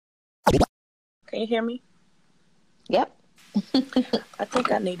Can you hear me? Yep. I think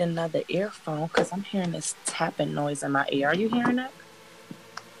I need another earphone because I'm hearing this tapping noise in my ear. Are you hearing that?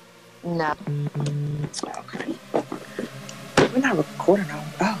 No. Okay. We're not recording on.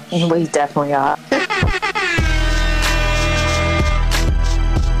 Oh, We definitely are.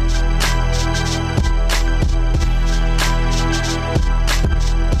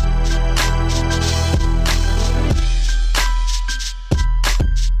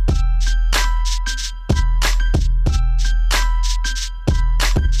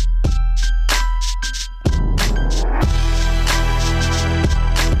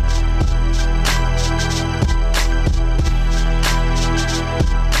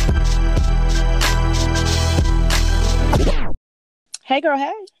 hey, girl.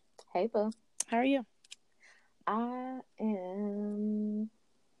 Hey. Hey, boo. How are you? I am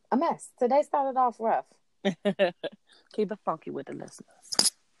a mess. Today started off rough. Keep it funky with the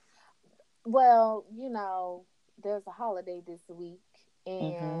listeners. Well, there's a holiday this week,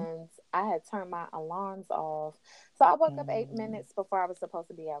 Mm-hmm. and I had turned my alarms off. So I woke up 8 minutes before I was supposed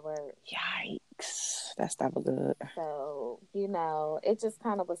to be at work. Yikes. That's never good. So, it just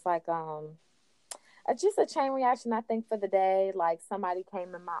kind of was like, just a chain reaction, I think, for the day. Like, somebody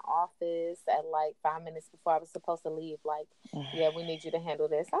came in my office at like 5 minutes before I was supposed to leave. Like, yeah, we need you to handle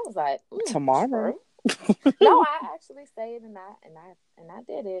this. I was like, Tomorrow. No, I actually stayed and I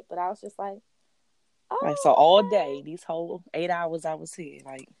did it. But I was just like, oh, like, so all day, these whole 8 hours I was here,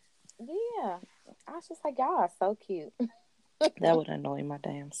 like, yeah. I was just like, y'all are so cute. that would annoy my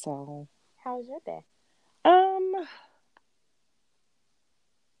damn soul. How was your day?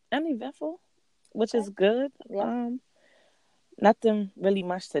 Uneventful, which Okay. is good. Yeah. Nothing really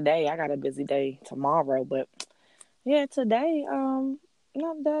much today. I got a busy day tomorrow, but yeah, today, not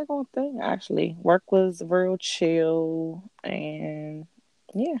a daggone thing actually. Work was real chill, and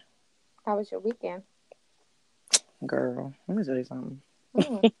yeah, How was your weekend? girl, let me tell you something.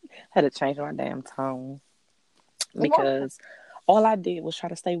 Mm. Had to change my damn tone Why? because all I did was try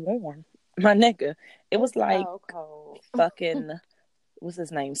to stay warm. My nigga, it was It's like so cold. fucking what's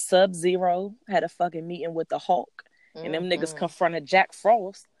his name? Sub-Zero had a fucking meeting with the Hulk, and them niggas confronted Jack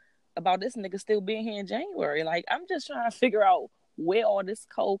Frost about this nigga still being here in January. Like, I'm just trying to figure out where all this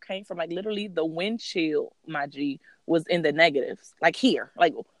cold came from. Like, literally, the wind chill, my G, was in the negatives. Like, here.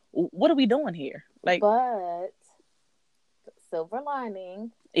 Like, what are we doing here? Like, But silver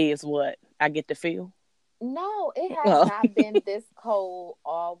lining is what I get to feel. No, it has not been this cold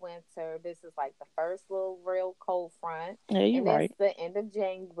all winter. This is like the first little real cold front. Yeah, you're right. It's the end of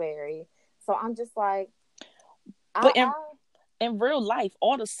January. So I'm just like, but in real life,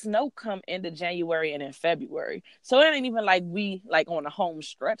 all the snow come into January and in February. So it ain't even like we like on a home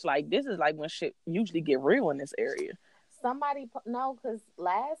stretch. Like, this is like when shit usually get real in this area. because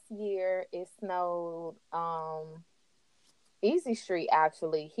last year it snowed Easy Street.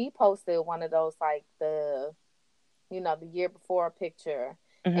 Actually, he posted one of those like the year before picture,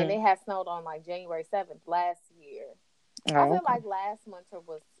 and it had snowed on like January 7th last year. I feel like last winter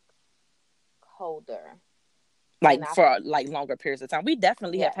was colder, like for like longer periods of time. We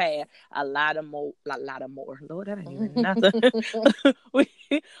definitely have had a lot of more. Lord, that ain't even nothing.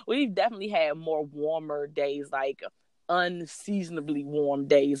 We've definitely had more warmer days, like unseasonably warm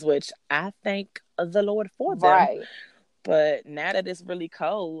days, which I thank the Lord for them. Right. But now that it's really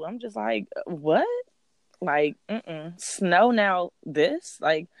cold, I'm just like, what? Like, snow now, this?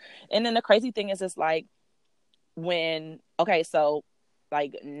 Like, and then the crazy thing is, it's like so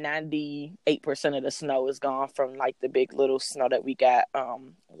like 98% of the snow is gone from like the big little snow that we got I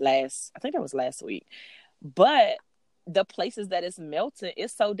think that was last week. But the places that it's melting,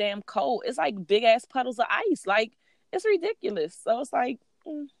 it's so damn cold. It's like big ass puddles of ice. Like, it's ridiculous. So it's like,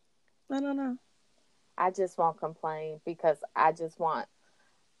 I don't know. I just won't complain because I just want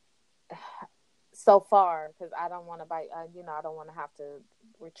so far because I don't want to I don't want to have to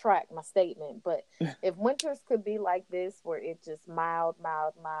retract my statement. But if winters could be like this, where it's just mild,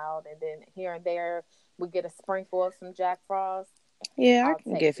 and then here and there we get a sprinkle of some Jack Frost. Yeah, I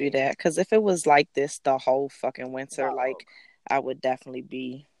can give you that, because if it was like this the whole fucking winter, like, I would definitely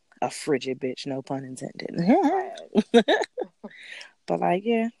be a frigid bitch, no pun intended. But like,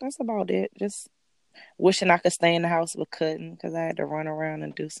 yeah, that's about it. Just wishing I could stay in the house but couldn't because I had to run around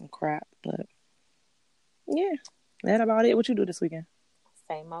and do some crap. But yeah, that about it. What you do this weekend?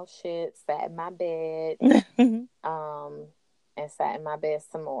 Same old shit. Sat in my bed, and sat in my bed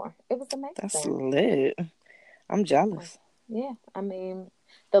some more. It was amazing. That's lit. I'm jealous. Yeah, I mean,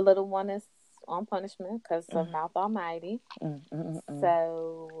 the little one is on punishment because of Mouth Almighty.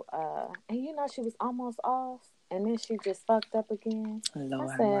 So, and she was almost off, and then she just fucked up again. Lord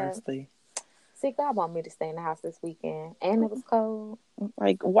have mercy. See, God want me to stay in the house this weekend, and it was cold.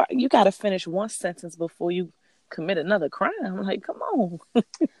 Like, why you got to finish one sentence before you commit another crime? Like, come on.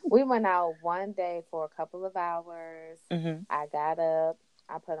 We went out one day for a couple of hours. Mm-hmm. I got up.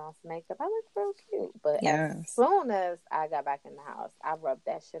 I put on some makeup. I looked real cute. But yes. as soon as I got back in the house, I rubbed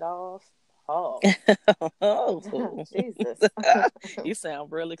that shit off. Oh, oh. Jesus. You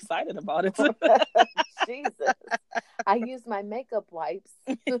sound real excited about it. Jesus. I used my makeup wipes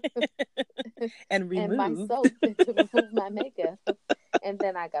and my soap to remove my makeup. And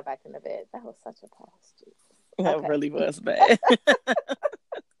then I got back in the bed. That was such a pause. Jesus. That really was bad.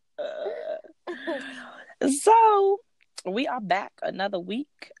 So we are back another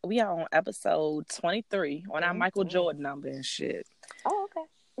week. We are on episode 23 on our Michael Jordan number and shit. Oh, okay.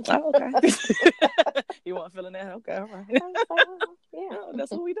 Oh, okay. You weren't feeling that? Okay, all right. Yeah. Oh,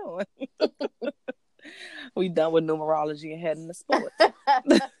 that's what we doing. We done with numerology and heading to sports.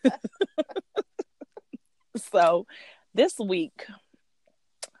 So this week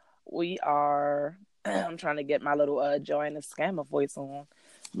we are I'm trying to get my little Joanna Scammer voice on.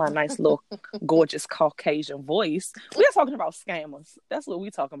 My nice little gorgeous Caucasian voice. We are talking about scammers. That's what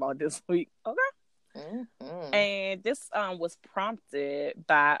we talking about this week. Okay. Mm-hmm. And this was prompted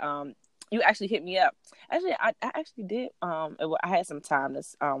by you actually hit me up. Actually, I actually did. I had some time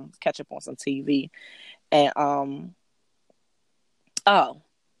to catch up on some TV, and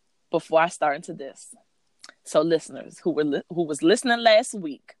before I start into this, so listeners who was listening last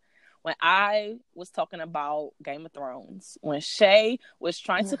week, when I was talking about Game of Thrones, when Shay was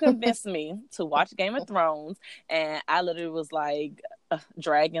trying to convince me to watch Game of Thrones, and I literally was like,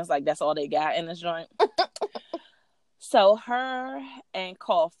 dragons, like that's all they got in this joint. So her and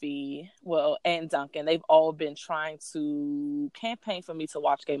Coffee, and Duncan, they've all been trying to campaign for me to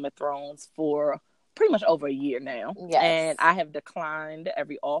watch Game of Thrones for pretty much over a year now. Yes. And I have declined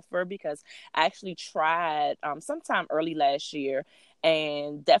every offer because I actually tried sometime early last year,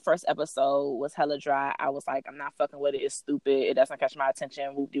 and that first episode was hella dry. I was like, I'm not fucking with it. It's stupid. It doesn't catch my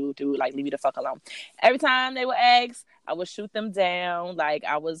attention. Whoop-de-whoop-de, like, leave me the fuck alone. Every time they would ask, I would shoot them down. Like,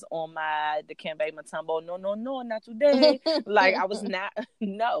 I was on my Dikembe Mutombo, no, not today. Like, I was not,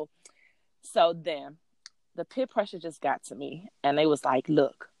 no. So then, the peer pressure just got to me. And they was like,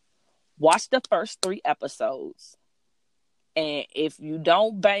 look, watch the first 3 episodes. And if you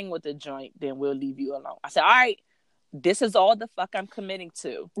don't bang with the joint, then we'll leave you alone. I said, all right. This is all the fuck I'm committing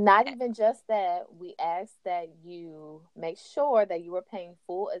to. Not even just that. We asked that you make sure that you were paying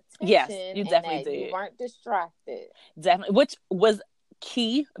full attention. Yes, you definitely did. You weren't distracted. Definitely, which was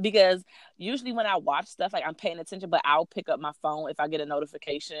key because usually when I watch stuff, like I'm paying attention, but I'll pick up my phone if I get a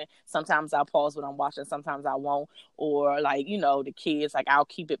notification. Sometimes I'll pause what I'm watching. Sometimes I won't. Or like, the kids, like I'll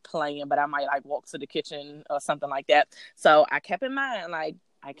keep it playing, but I might like walk to the kitchen or something like that. So I kept in mind, like,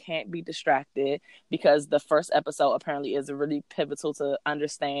 I can't be distracted because the first episode apparently is really pivotal to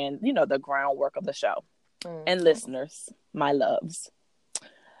understand, the groundwork of the show. Mm-hmm. And listeners, my loves,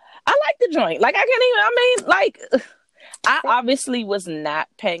 I like the joint. Like, I obviously was not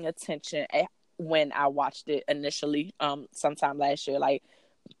paying attention when I watched it initially, sometime last year, like,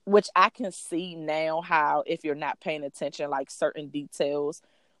 which I can see now how if you're not paying attention, like certain details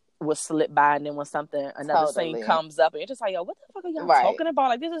will slip by, and then when another scene comes up, and you're just like, yo, what the fuck are y'all talking about?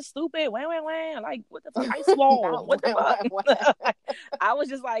 Like, this is stupid. Wham. Like, what the fuck? I swore. What the fuck? I was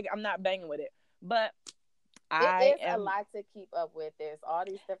just like, I'm not banging with it. But it is a lot to keep up with. There's all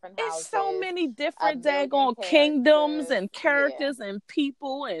these different houses. It's so many different daggone kingdoms and characters and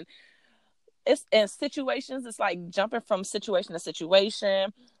people and situations. It's like jumping from situation to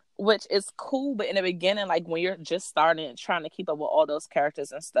situation, which is cool, but in the beginning, like when you're just starting and trying to keep up with all those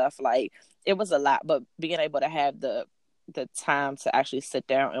characters and stuff, like it was a lot. But being able to have the time to actually sit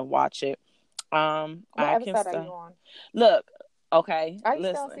down and watch it, what episode are you on? Look, okay, are you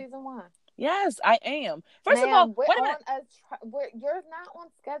still on season 1? Yes, I am. First of all, wait a minute. You're not on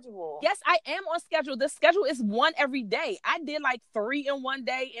schedule. Yes, I am on schedule. The schedule is 1 every day. I did like 3 in one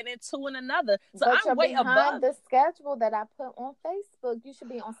day and then 2 in another. So but I'm way above the schedule that I put on Facebook. You should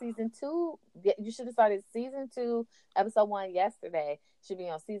be on season 2. You should have started season 2, episode 1 yesterday. Should be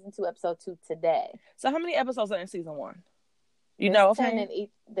on season 2, episode 2 today. So how many episodes are in season 1? There's 10 in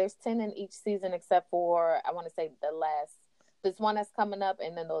each. There's 10 in each season, except for I want to say the last. This one that's coming up,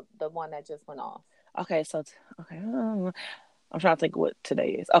 and then the one that just went off. Okay, so I'm trying to think what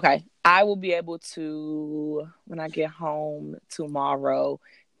today is. Okay, I will be able to, when I get home tomorrow,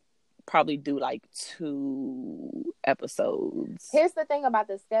 probably do like 2 episodes. Here's the thing about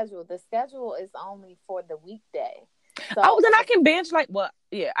the schedule. The schedule is only for the weekday. So, then I can binge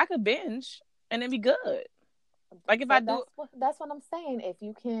I could binge and then be good. Like if I do. That's what I'm saying. If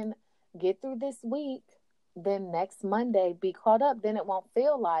you can get through this week, then next Monday be caught up. Then it won't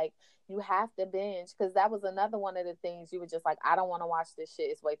feel like you have to binge, because that was another one of the things you were just like, I don't want to watch this shit.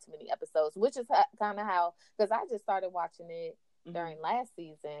 It's way too many episodes, which is kind of how, because I just started watching it during last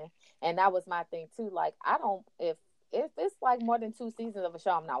season, and that was my thing too. Like, I don't, if it's like more than 2 seasons of a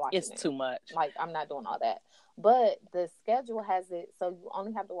show, I'm not watching it. It's too much. Like, I'm not doing all that. But the schedule has it so you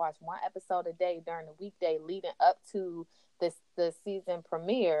only have to watch 1 episode a day during the weekday leading up to the season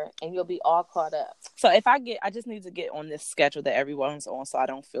premiere, and you'll be all caught up. So I just need to get on this schedule that everyone's on, so I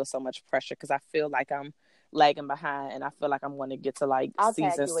don't feel so much pressure, because I feel like I'm lagging behind, and I feel like I'm going to get to like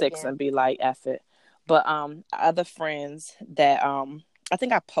season 6 and be like, F it. But other friends that I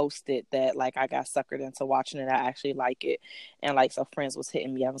think I posted that like I got suckered into watching it. I actually like it, and like so friends was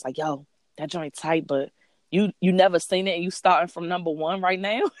hitting me. I was like, yo, that joint tight, but you never seen it, and you starting from number 1 right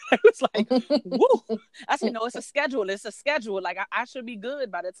now. I was like, woo. I said, no, it's a schedule. Like I should be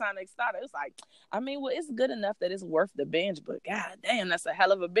good by the time they start. It was like, I mean, well, it's good enough that it's worth the binge, but god damn, that's a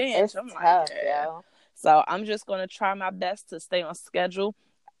hell of a binge. It's I'm tough, like, yeah. So I'm just gonna try my best to stay on schedule.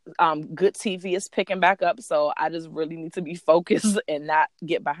 Good TV is picking back up, so I just really need to be focused and not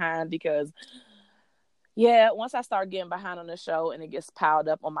get behind, because once I start getting behind on the show and it gets piled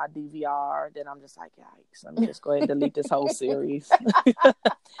up on my DVR, then I'm just like, yikes, let me just go ahead and delete this whole series.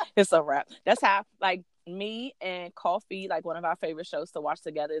 It's a wrap. That's how, like, me and Coffee, like, one of our favorite shows to watch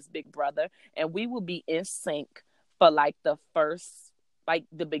together is Big Brother, and we will be in sync for like the first, like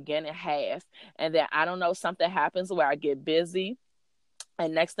the beginning half, and then I don't know, something happens where I get busy,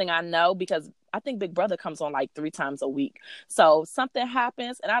 and next thing I know, because I think Big Brother comes on like 3 times a week. So something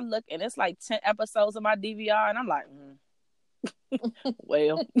happens and I look and it's like 10 episodes of my DVR, and I'm like,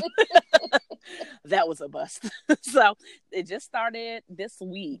 well, that was a bust. So it just started this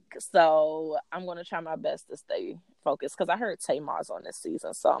week. So I'm going to try my best to stay focused, because I heard Tamar's on this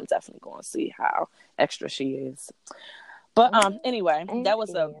season. So I'm definitely going to see how extra she is. But anyway, that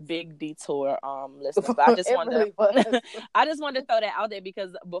was a big detour, listeners. I just wanted I just wanted to throw that out there,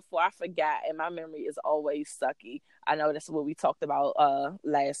 because before I forgot, and my memory is always sucky. I know that's what we talked about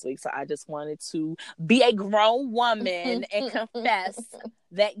last week. So I just wanted to be a grown woman and confess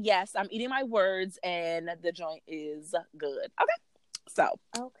that yes, I'm eating my words and the joint is good. Okay. So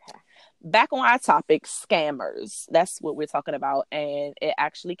back on our topic, scammers. That's what we're talking about. And it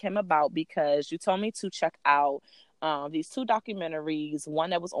actually came about because you told me to check out these 2 documentaries,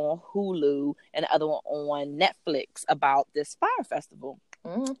 one that was on Hulu and the other one on Netflix, about this Fyre Festival.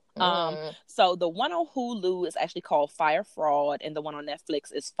 So the one on Hulu is actually called Fyre Fraud, and the one on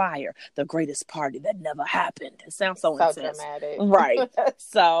Netflix is Fyre, the greatest party that never happened. It sounds so intense. Dramatic. Right.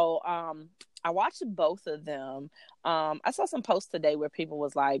 So I watched both of them. I saw some posts today where people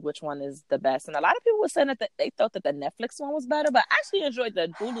was like, which one is the best? And a lot of people were saying that they thought that the Netflix one was better, but I actually enjoyed the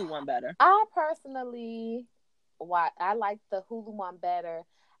Hulu one better. I personally, I like the Hulu one better,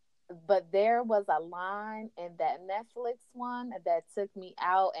 but there was a line in that Netflix one that took me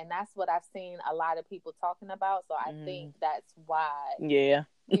out, and that's what I've seen a lot of people talking about. So I think that's why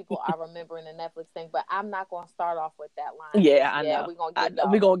people are remembering the Netflix thing. But I'm not going to start off with that line. I know.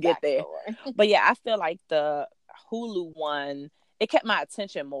 We're going to get there. But I feel like the Hulu one, it kept my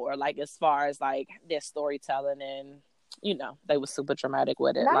attention more, like as far as like their storytelling, and they were super dramatic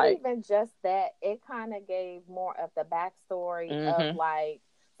with it. Not even just that, it kind of gave more of the backstory of like,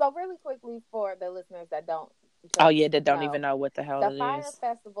 so really quickly for the listeners that don't that don't even know what the hell it is. The Fyre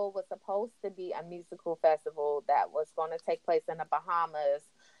Festival was supposed to be a musical festival that was going to take place in the Bahamas,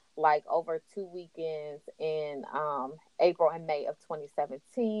 like over 2 weekends in April and May of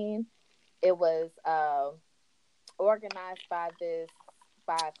 2017. It was organized by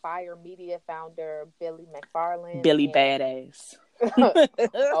Fyre Media founder Billy McFarland. Billy Badass.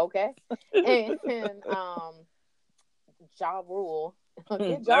 Okay. And Ja Rule.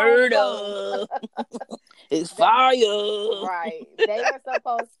 Murder. It's fire. Right. They were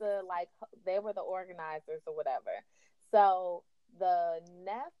supposed to, like, they were the organizers or whatever. So the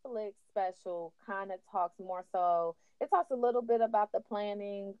Netflix special kind of talks more so, it talks a little bit about the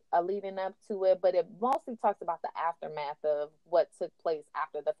planning leading up to it, but it mostly talks about the aftermath of what took place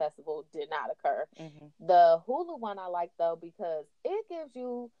after the festival did not occur. The Hulu one I like, though, because it gives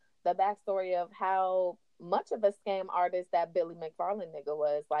you the backstory of how much of a scam artist that Billy McFarland nigga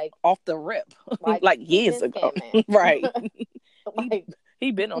was, like off the rip, like years ago. Right. Like,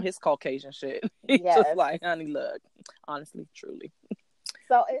 he been on his Caucasian shit. He's just like, honey, look, honestly, truly.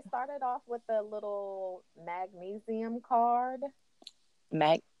 So it started off with a little magnesium card.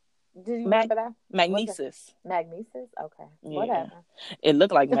 Did you remember that? Magnesis. Magnesis? Okay. Yeah. Whatever. It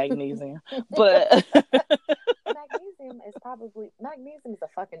looked like magnesium. But magnesium. magnesium is a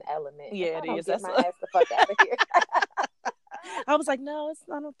fucking element. Yeah, if it I is. Don't get my ass the fuck out of here. I was like, no,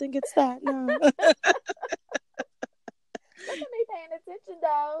 I don't think it's that. No. Look at me paying attention,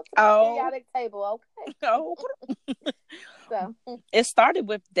 though, to my periodic table. Okay. Oh. So it started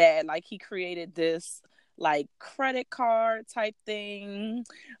with that. Like, he created this like credit card type thing.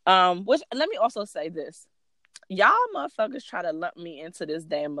 Which, let me also say this. Y'all motherfuckers try to lump me into this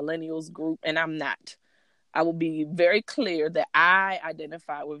damn millennials group, and I'm not. I will be very clear that I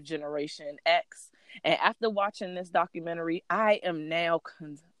identify with Generation X. And after watching this documentary, I am now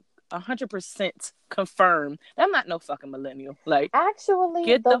 100% confirmed that I'm not no fucking millennial. Like, actually,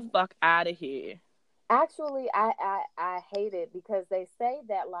 get the fuck out of here. Actually, I hate it because they say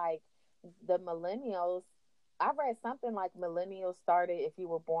that, like, the millennials, I read something like millennials started if you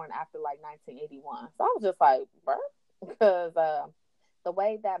were born after like 1981. So I was just like, bro, because the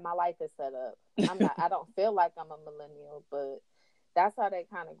way that my life is set up, I don't feel like I'm a millennial, but that's how they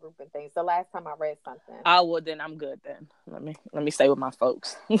kind of grouping things. The last time I read something. Oh, well, then I'm good then. Let me stay with my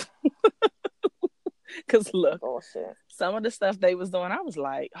folks. Because look, bullshit. Some of the stuff they was doing, I was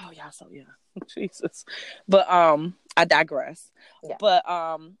like, oh, y'all so young. Jesus. But I digress. Yeah. But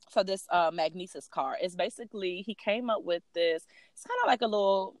so this Magnesis card is basically, he came up with this. It's kind of like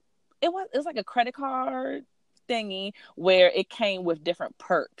it was like a credit card thingy where it came with different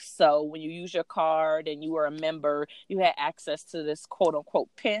perks. So when you use your card and you were a member, you had access to this quote unquote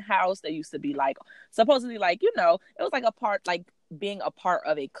penthouse that used to be like supposedly like, it was like a part, like being a part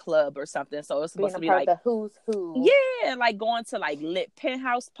of a club or something. So it's supposed to be like the who's who. Yeah, like going to like lit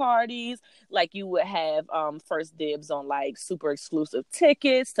penthouse parties. Like you would have first dibs on like super exclusive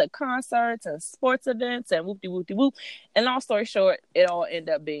tickets to concerts and sports events and whoop-de-whoop-de-whoop. And long story short, it all ended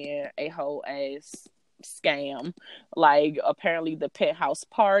up being a whole ass scam. Like, apparently the penthouse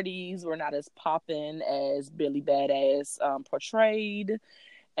parties were not as popping as Billy Badass portrayed.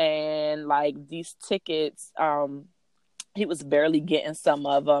 And like these tickets, he was barely getting some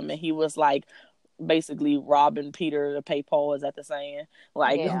of them, and he was like basically robbing Peter to pay Paul, is that the saying?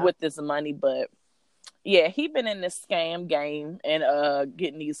 Like, with this money. But yeah, he been in this scam game and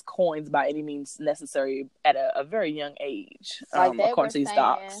getting these coins by any means necessary at a very young age. Like they according were to these saying,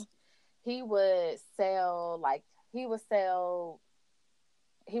 docs. He would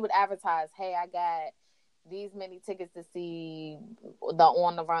advertise, hey, I got these many tickets to see the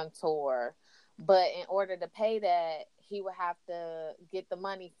On the Run tour. But in order to pay that, he would have to get the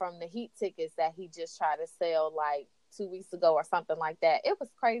money from the Heat tickets that he just tried to sell like 2 weeks ago or something like that. It was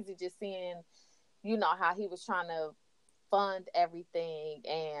crazy just seeing, how he was trying to fund everything.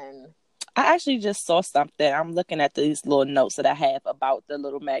 And I actually just saw something. I'm looking at these little notes that I have about the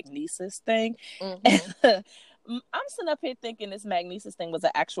little Magnesis thing. Mm-hmm. I'm sitting up here thinking this Magnesis thing was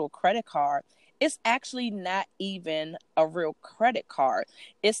an actual credit card. It's actually not even a real credit card.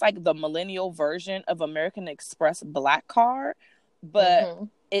 It's like the millennial version of American Express Black Card. But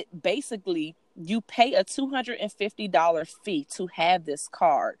it basically, you pay a $250 fee to have this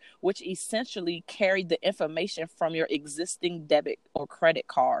card, which essentially carried the information from your existing debit or credit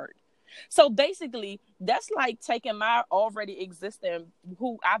card. So basically, that's like taking my already existing,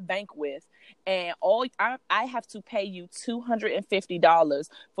 who I bank with, and I have to pay you $250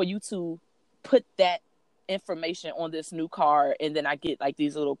 for you to put that information on this new card, and then I get like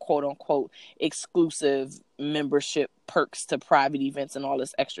these little quote unquote exclusive membership perks to private events and all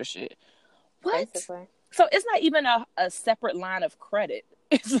this extra shit. What? Basically. So it's not even a separate line of credit.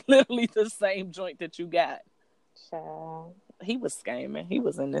 It's literally the same joint that you got. Child. He was scamming. He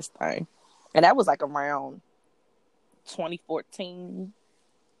was in this thing. And that was like around 2014.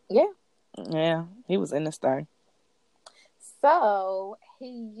 Yeah. Yeah, he was in this thing. So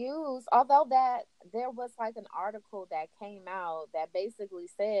he used, although that there was like an article that came out that basically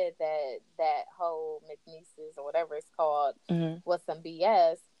said that whole Magnesis or whatever it's called was some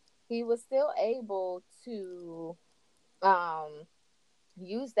BS, he was still able to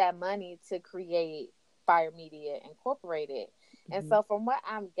use that money to create Fire Media Incorporated. And so from what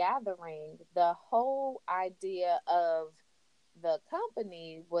I'm gathering, the whole idea of the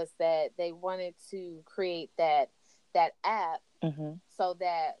company was that they wanted to create that app so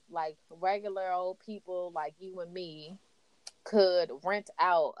that like regular old people like you and me could rent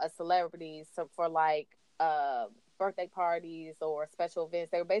out a celebrity for like birthday parties or special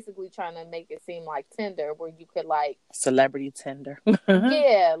events. They were basically trying to make it seem like Tinder, where you could like celebrity Tinder.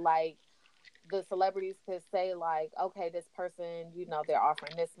 Yeah, like the celebrities could say like, okay, this person, they're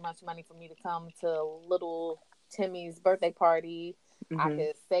offering this much money for me to come to little Timmy's birthday party. I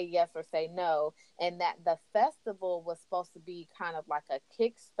could say yes or say no. And that the festival was supposed to be kind of like a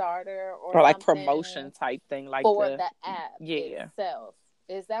Kickstarter or like promotion type thing, like for the app itself.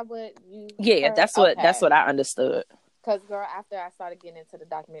 Is that what you heard? That's what I understood. Because, girl, after I started getting into the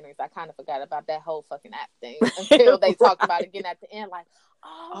documentaries, I kind of forgot about that whole fucking app thing until they talked about it again at the end. Like,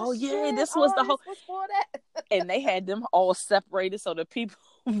 oh shit, yeah, this was the whole. Was for that. And they had them all separated, so the people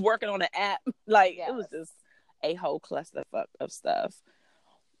working on the app, like, it was just a whole clusterfuck of stuff.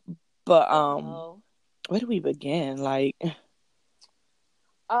 But where do we begin? Like,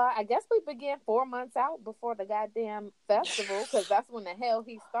 I guess we began 4 months out before the goddamn festival, because that's when the hell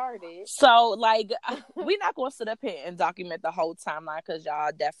he started. So, like, we're not going to sit up here and document the whole timeline, because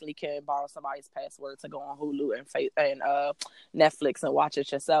y'all definitely can borrow somebody's password to go on Hulu and Netflix and watch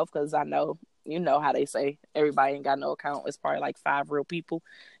it yourself, because I know, you know how they say everybody ain't got no account. It's probably like 5 real people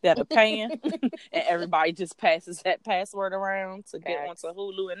that are paying, and everybody just passes that password around to get onto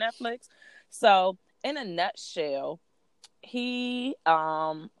Hulu and Netflix. So, in a nutshell, he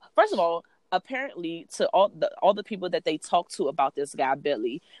first of all, apparently, to all the people that they talked to about this guy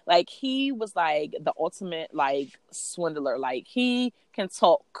Billy, like, he was like the ultimate like swindler. Like, he can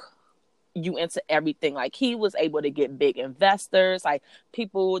talk you into everything. Like, he was able to get big investors, like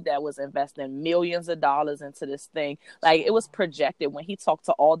people that was investing millions of dollars into this thing. Like, it was projected when he talked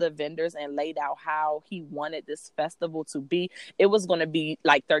to all the vendors and laid out how he wanted this festival to be. It was going to be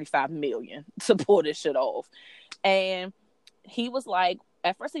like 35 million to pull this shit off. And he was like,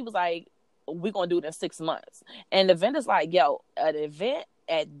 at first he was like, we're going to do it in 6 months. And the vendor's like, yo, an event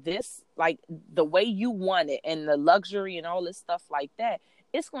at this, like, the way you want it and the luxury and all this stuff like that,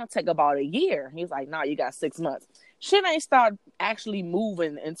 it's going to take about a year. He's like, nah, you got 6 months. Shit ain't start actually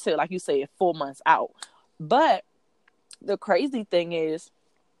moving until, like you say, 4 months out. But the crazy thing is,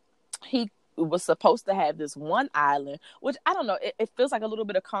 he was supposed to have this one island, which, I don't know, it feels like a little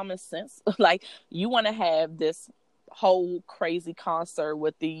bit of common sense. Like, you want to have this whole crazy concert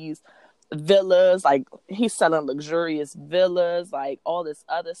with these villas, like, he's selling luxurious villas, like, all this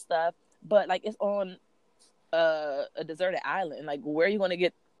other stuff, but like, it's on a deserted island. Like, where are you going to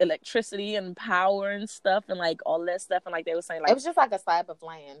get electricity and power and stuff and like all that stuff? And like they were saying, like, it was just like a slab of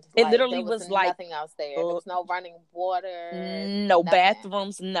land. It like, literally was like nothing else there. There was no running water, no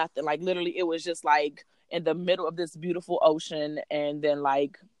bathrooms, nothing. Like, literally, it was just like in the middle of this beautiful ocean, and then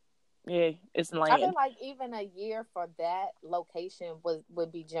like, yeah, it's land. I feel like even a year for that location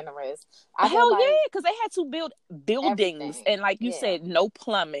would be generous. Hell yeah, because they had to build buildings everything. And like you said, no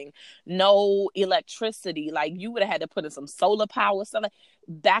plumbing, no electricity. Like, you would have had to put in some solar power, stuff like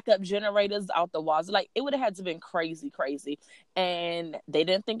backup generators out the walls. Like, it would have had to been crazy. And they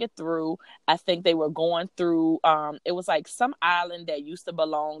didn't think it through. I think they were going through it was like some island that used to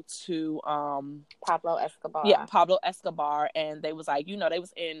belong to Pablo Escobar. Yeah, Pablo Escobar. And they was like, you know, they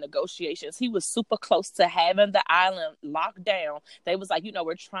was in negotiations. He was super close to having the island locked down. They was like, you know,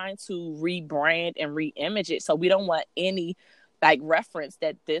 we're trying to rebrand and re-image it, so we don't want any like reference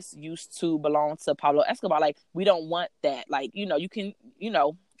that this used to belong to Pablo Escobar. Like, we don't want that. Like, you know, you can, you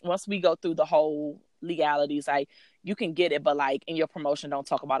know, once we go through the whole legalities, like, you can get it, but like, in your promotion, don't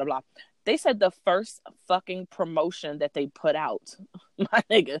talk about it, blah. They said the first fucking promotion that they put out, my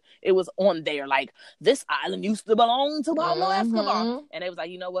nigga, it was on there like, this island used to belong to Pablo Escobar. And they was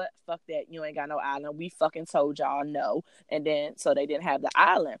like, you know what? Fuck that. You ain't got no island. We fucking told y'all no. And then, so they didn't have the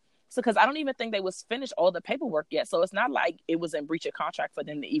island. So, because I don't even think they was finished all the paperwork yet. So it's not like it was in breach of contract for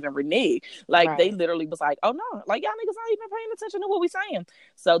them to even renege. Like, They literally was like, oh no, like, y'all niggas not even paying attention to what we saying.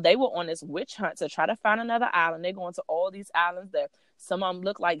 So they were on this witch hunt to try to find another island. They're going to all these islands that some of them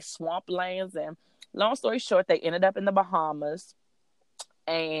look like swamp lands. And long story short, they ended up in the Bahamas.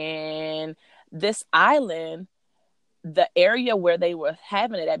 And this island, the area where they were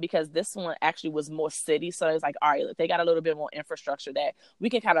having it at, because this one actually was more city, so it's like, all right, they got a little bit more infrastructure that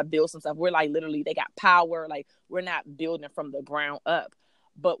we can kind of build some stuff. We're like, literally, they got power. Like, we're not building from the ground up.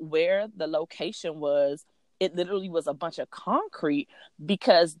 But where the location was, it literally was a bunch of concrete,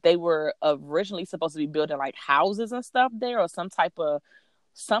 because they were originally supposed to be building like houses and stuff there, or some type of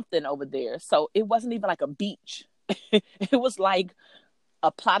something over there. So it wasn't even like a beach. It was like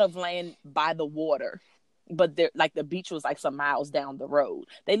a plot of land by the water. But like, the beach was like some miles down the road.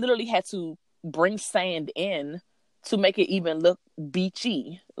 They literally had to bring sand in to make it even look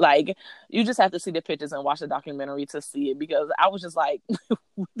beachy. Like, you just have to see the pictures and watch the documentary to see it, because I was just like,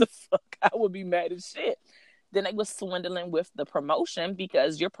 what the fuck? I would be mad as shit. Then they was swindling with the promotion,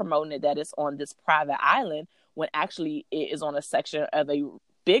 because you're promoting it that it's on this private island when actually it is on a section of a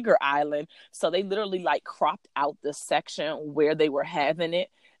bigger island. So they literally like cropped out the section where they were having it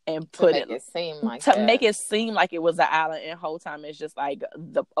and put it to make it seem like it was an island, and whole time it's just like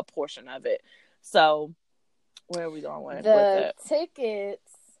a portion of it. So where are we going with the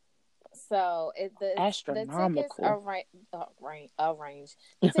tickets? So astronomical. The tickets range.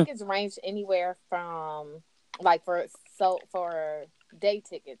 The tickets range anywhere from like for day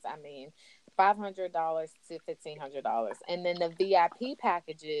tickets. I mean, $500 to $1,500, and then the VIP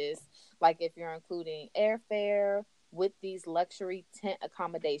packages, like if you're including airfare with these luxury tent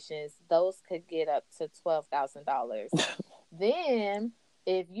accommodations, those could get up to $12,000. Then,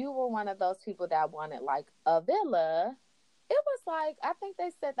 if you were one of those people that wanted like a villa, it was like, I think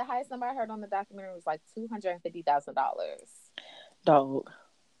they said the highest number I heard on the documentary was like $250,000. Dog.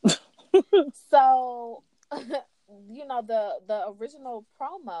 So, you know, the original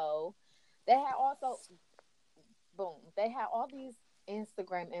promo, they had also, they had all these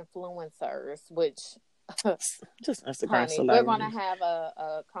Instagram influencers, which just Instagram honey, we're gonna have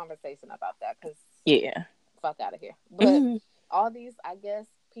a conversation about that, because fuck out of here. But all these, I guess,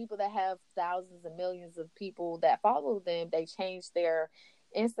 people that have thousands and millions of people that follow them, they changed their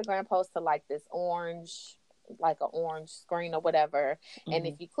Instagram post to like this orange, like an orange screen or whatever. And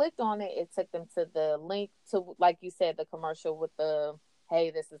if you clicked on it, it took them to the link to, like you said, the commercial with the,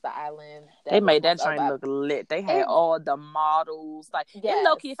 hey, this is the island. They made that joint look lit. They had all the models. Like, and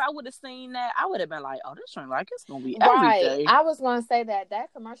low-key, if I would have seen that, I would have been like, oh, this joint, like, it's going to be everything. I was going to say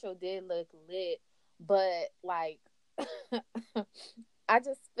that commercial did look lit, but, like, I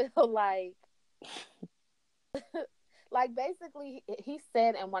just feel like, like, basically, he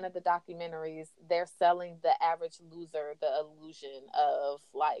said in one of the documentaries, they're selling the average loser the illusion of,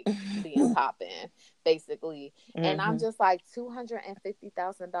 like, being poppin', basically. And I'm just like,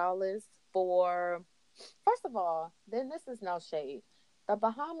 $250,000 for, first of all, then this is no shade. The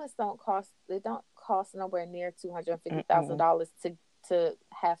Bahamas don't cost nowhere near $250,000 to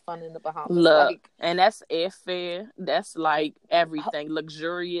have fun in the Bahamas. Look, like, and that's airfare. That's like everything,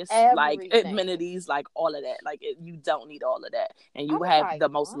 luxurious, like amenities, like all of that. Like you don't need all of that, and you have like, the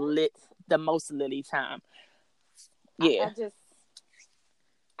most litty time. Yeah,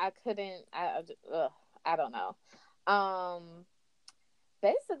 I couldn't. I don't know.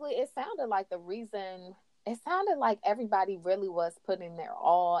 Basically, it sounded like the reason. It sounded like everybody really was putting their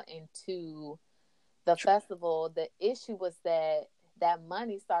all into the festival. The issue was that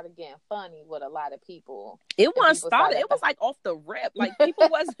money started getting funny with a lot of people. It wasn't started. It was like off the rip. Like people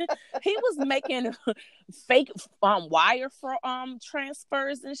wasn't. He was making fake wire for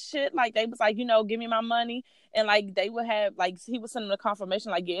transfers and shit. Like they was like, you know, give me my money, and like they would have like he was sending a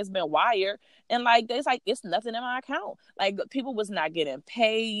confirmation like, yeah, it's been wired, and like they's like, it's nothing in my account. Like people was not getting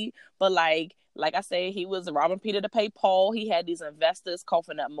paid, but like I said, he was robbing Peter to pay Paul. He had these investors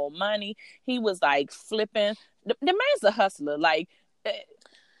coughing up more money. He was like flipping. The man's a hustler. Like.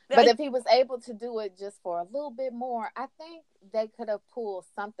 But if he was able to do it just for a little bit more, I think they could have pulled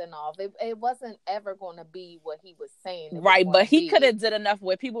something off. It wasn't ever going to be what he was saying. Right, but he could have did enough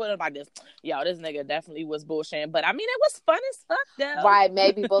where people would have like this. Yo, this nigga definitely was bullshitting. But I mean, it was fun as fuck though. Right,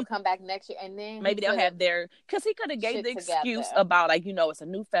 maybe we'll come back next year and then maybe they'll have because he could have gave the excuse about like, you know, it's a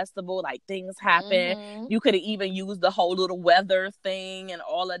new festival, like things happen. You could have even used the whole little weather thing and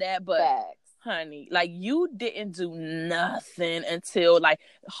all of that, but. Facts. Honey, like you didn't do nothing until like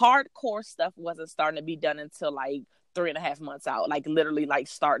hardcore stuff wasn't starting to be done until like 3.5 months out. Like literally like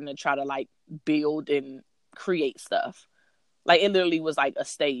starting to try to like build and create stuff. Like it literally was like a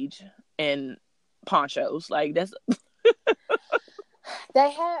stage and ponchos. Like that's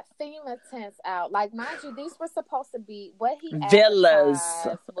they had FEMA tents out. Like mind you, these were supposed to be what he villas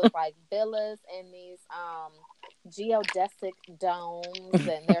was like villas and these geodesic domes,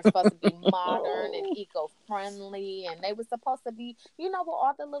 and they're supposed to be modern and eco-friendly, and they were supposed to be, you know, with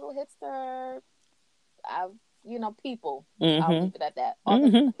all the little hipster people. I'll leave it at that. All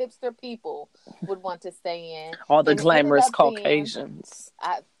the hipster people would want to stay in. All the glamorous Caucasians.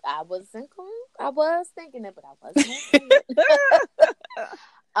 I was thinking it, but I wasn't.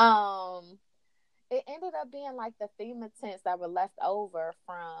 It ended up being like the FEMA tents that were left over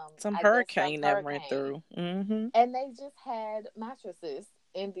from some hurricane that went through. And they just had mattresses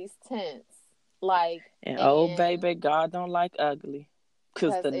in these tents. Like, and oh, baby, God don't like ugly.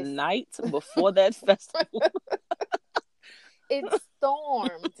 Because the night before that festival, it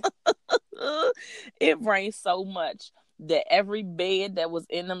stormed. It rained so much that every bed that was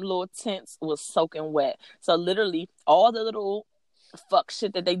in them little tents was soaking wet. So literally all the little fuck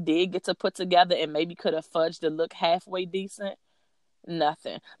shit that they did get to put together and maybe could have fudged to look halfway decent,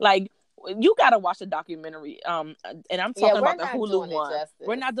 nothing. Like you gotta watch the documentary. And I'm talking about the Hulu one.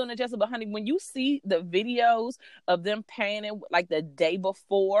 We're not doing it justice, but honey, when you see the videos of them paying it like the day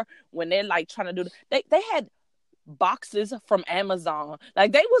before, when they're like trying to do, they had boxes from Amazon.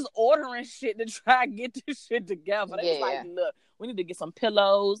 Like they was ordering shit to try and get this shit together. They was like, look, we need to get some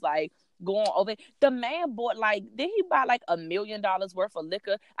pillows, like going over. The man bought like, did he buy like $1 million worth of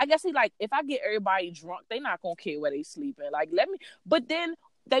liquor? I guess he like, if I get everybody drunk, they not gonna care where they sleeping. Like let me, but then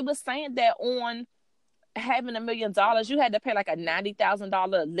they was saying that on having $1 million, you had to pay like a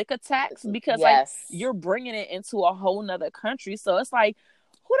 $90,000 liquor tax because like you're bringing it into a whole nother country. So it's like,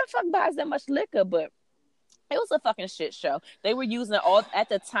 who the fuck buys that much liquor? But it was a fucking shit show. They were using it all at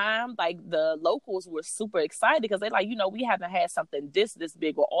the time. Like the locals were super excited because they like, you know, we haven't had something this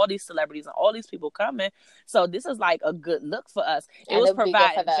big with all these celebrities and all these people coming. So this is like a good look for us. It was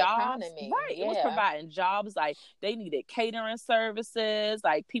providing jobs, right? Yeah. It was providing jobs. Like they needed catering services,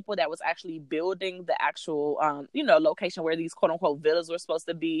 like people that was actually building the actual, you know, location where these quote unquote villas were supposed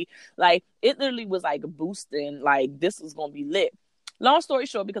to be. Like it literally was like boosting. Like this was gonna be lit. Long story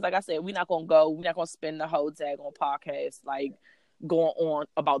short, because like I said, we're not going to spend the whole daggone podcast like going on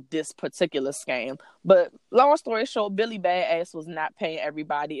about this particular scam. But long story short, Billy Badass was not paying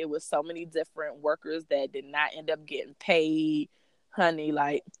everybody. It was so many different workers that did not end up getting paid. Honey,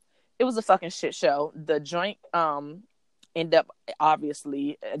 like it was a fucking shit show. The joint ended up,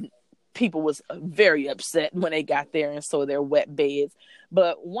 obviously, people was very upset when they got there and saw their wet beds.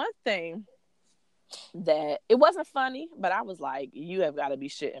 But one thing that it wasn't funny, but I was like, you have got to be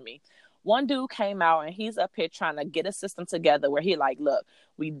shitting me. One dude came out and he's up here trying to get a system together where he like, look,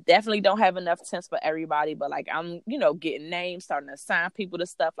 we definitely don't have enough tents for everybody, but like I'm, you know, getting names, starting to assign people to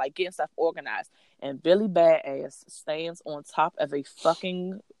stuff, like getting stuff organized. And Billy Badass stands on top of a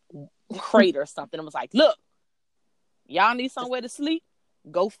fucking crate or something and was like, look, y'all need somewhere to sleep?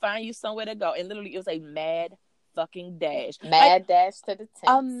 Go find you somewhere to go. And literally it was a mad fucking dash. Mad dash to the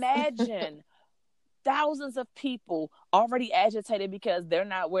tent. Imagine thousands of people already agitated because they're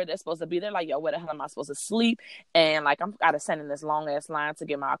not where they're supposed to be. They're like, yo, where the hell am I supposed to sleep? And like, I'm gotta send in this long ass line to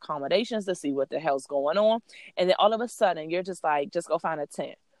get my accommodations to see what the hell's going on. And then all of a sudden, you're just like, just go find a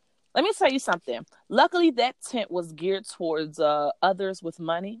tent. Let me tell you something. Luckily, that tent was geared towards others with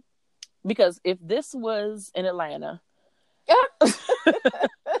money. Because if this was in Atlanta,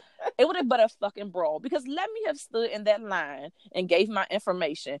 it would have been a fucking brawl because let me have stood in that line and gave my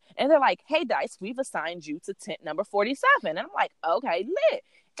information. And they're like, hey, Dice, we've assigned you to tent number 47. And I'm like, okay, lit.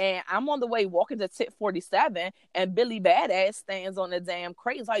 And I'm on the way walking to tent 47 and Billy Badass stands on the damn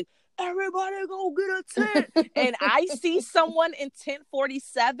crate. It's like, everybody go get a tent. And I see someone in tent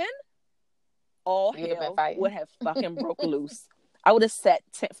 47. All hell would have fucking broke loose. I would have set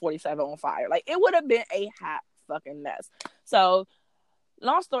tent 47 on fire. Like, it would have been a hot fucking mess. So,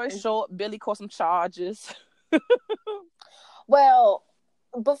 long story short, Billy caught some charges. Well,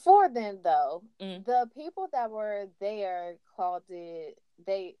 before then, though, the people that were there called it,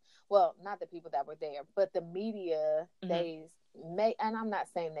 not the people that were there, but the media, they made, and I'm not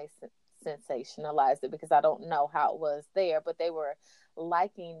saying they sensationalized it because I don't know how it was there, but they were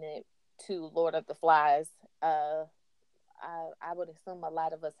likening it to Lord of the Flies. I would assume a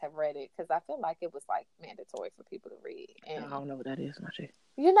lot of us have read it because I feel like it was like mandatory for people to read. And I don't know what that is, Machi.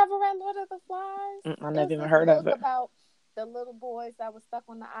 You never read Lord of the Flies? I never even heard of it. About the little boys that were stuck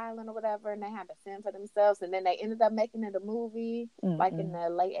on the island or whatever, and they had to fend for themselves, and then they ended up making it a movie, like in the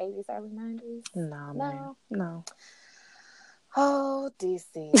late 80s, early 90s. No. Oh,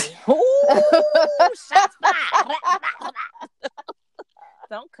 DC. Ooh, shots fired.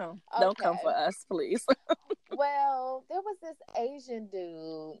 Don't come for us, please. Well, there was this Asian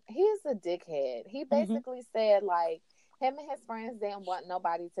dude. He's a dickhead. He basically said, like, him and his friends didn't want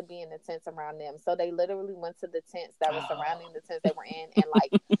nobody to be in the tents around them. So they literally went to the tents that were surrounding the tents they were in and,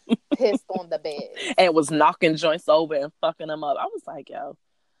 like, pissed on the beds. And was knocking joints over and fucking them up. I was like, yo.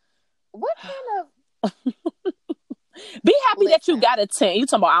 What kind of... Be happy that you got a tent. You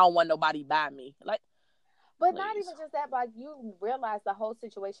talking about, I don't want nobody by me. Like, but not even just that, like, you realize the whole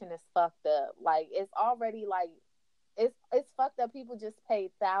situation is fucked up. Like, it's already, like, it's fucked up. People just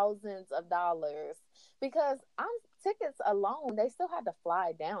paid thousands of dollars because tickets alone, they still had to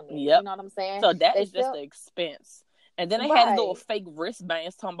fly down there. Yep. You know what I'm saying? So that is just the expense. And then they had little fake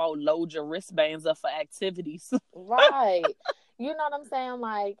wristbands talking about load your wristbands up for activities. Right. You know what I'm saying?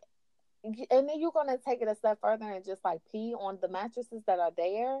 Like, and then you're going to take it a step further and just, like, pee on the mattresses that are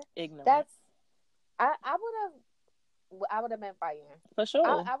there. Ignorant. That's... I would have been fighting for sure.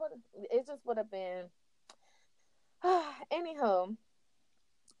 I would. It just would have been. Anywho,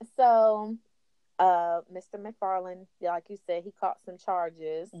 so Mr. McFarland, like you said, he caught some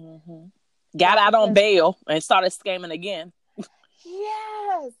charges. Mm-hmm. Got out on bail and started scamming again.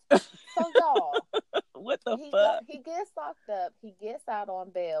 Yes. So y'all, what the fuck? He gets locked up. He gets out on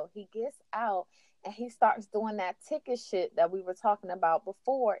bail. He gets out and he starts doing that ticket shit that we were talking about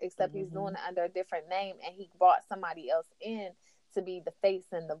before, except he's doing it under a different name, and he brought somebody else in to be the face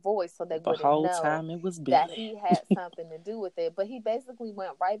and the voice, so they wouldn't know time it was that he had something to do with it. But he basically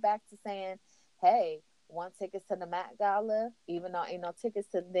went right back to saying, hey, want tickets to the Met Gala, even though ain't no tickets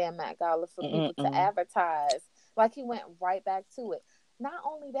to the damn Met Gala for people to advertise. Like, he went right back to it. Not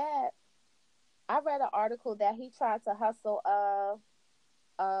only that, I read an article that he tried to hustle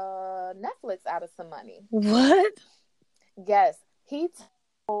Netflix out of some money. What? Yes. He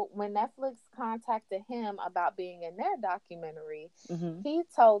told, when Netflix contacted him about being in their documentary, he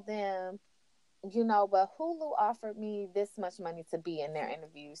told them, you know, but Hulu offered me this much money to be in their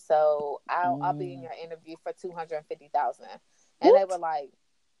interview, so I'll be in your interview for $250,000. And they were like,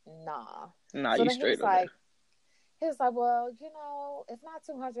 nah. So you straight up. He was like, well, you know, if not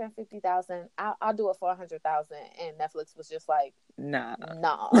 $250,000, I'll do it for $100,000. And Netflix was just like, nah.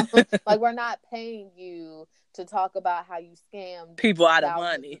 Like, we're not paying you to talk about how you scammed people out of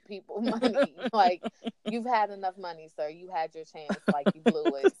money. People money. Like, you've had enough money, sir. You had your chance. Like, you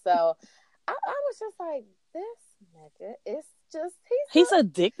blew it. So I was just like, this nigga is just, he's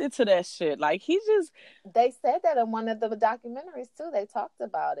addicted to that shit. Like, they said that in one of the documentaries too. They talked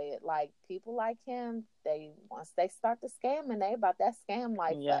about it. Like, people like him, once they start to scam, and they about that scam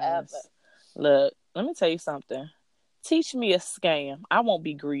life forever. Look, let me tell you something. Teach me a scam. I won't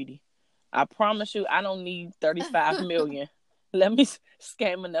be greedy. I promise you, I don't need 35 million. Let me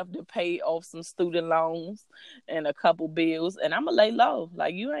scam enough to pay off some student loans and a couple bills, and I'm gonna lay low.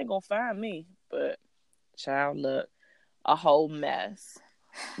 Like, you ain't gonna find me. But child, look, a whole mess.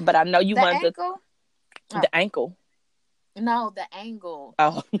 But I know you wanted the ankle. No, the angle.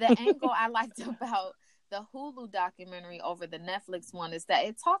 Oh. The angle I liked about the Hulu documentary over the Netflix one is that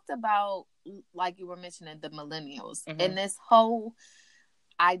it talked about, like you were mentioning, the millennials and this whole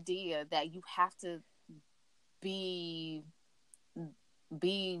idea that you have to be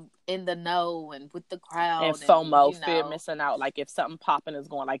in the know and with the crowd and FOMO, fear missing out. Like, if something popping is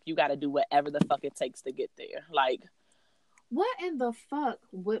going, like, you got to do whatever the fuck it takes to get there. Like, what in the fuck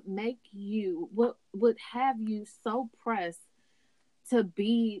would make you, what would have you so pressed to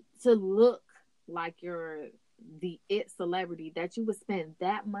look like you're the it celebrity that you would spend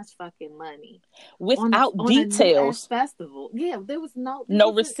that much fucking money without details? On a festival. Yeah, there was no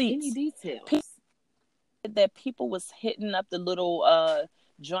receipts, any details. That people was hitting up the little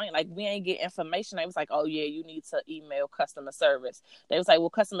joint, like, we ain't get information. They was like, oh yeah, you need to email customer service. They was like, well,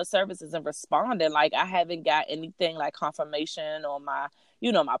 customer service isn't responding. Like, I haven't got anything like confirmation on my,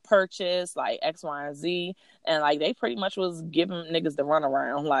 my purchase, like X, Y, and Z. And like, they pretty much was giving niggas the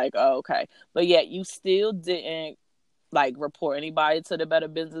runaround. Like, oh, okay. But yet you still didn't like report anybody to the Better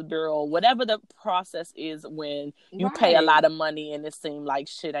Business Bureau or whatever the process is when you pay a lot of money and it seemed like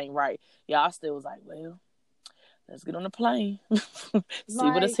shit ain't right. Y'all still was like, well, let's get on the plane. See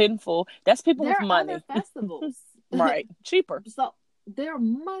what it's hitting for. That's people with money. There are other festivals. Right. Cheaper. So there are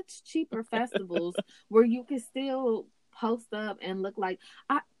much cheaper festivals where you can still post up and look like,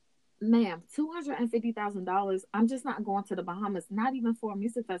 ma'am, $250,000. I'm just not going to the Bahamas, not even for a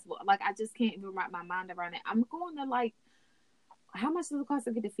music festival. Like, I just can't even wrap my mind around it. I'm going to, like, how much does it cost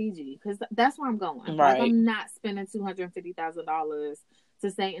to get to Fiji? Because that's where I'm going. Right. Like, I'm not spending $250,000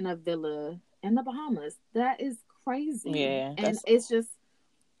 to stay in a villa in the Bahamas. That is crazy. Yeah. And it's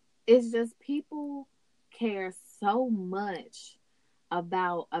just people care so much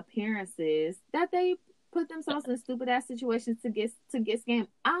about appearances that they put themselves in stupid ass situations to get scammed.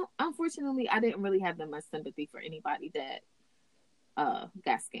 Unfortunately, I didn't really have that much sympathy for anybody that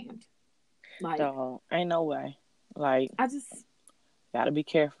got scammed. Like, no, ain't no way. Like, I just gotta be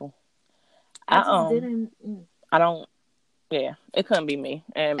careful. I didn't. I don't. Yeah, it couldn't be me.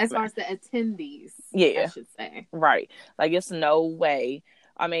 And as far as the attendees, yeah, I should say. Right. Like, it's no way.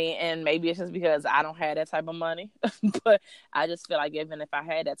 I mean, and maybe it's just because I don't have that type of money, but I just feel like even if I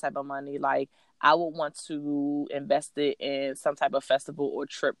had that type of money, like, I would want to invest it in some type of festival or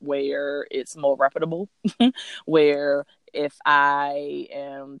trip where it's more reputable, where if I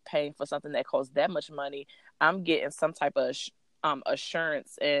am paying for something that costs that much money, I'm getting some type of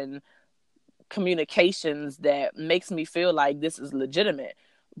assurance and communications that makes me feel like this is legitimate.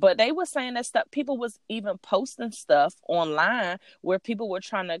 But they were saying that stuff, people was even posting stuff online where people were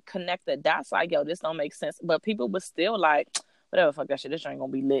trying to connect the dots, like, yo, this don't make sense. But people was still like, whatever, fuck that shit, this ain't gonna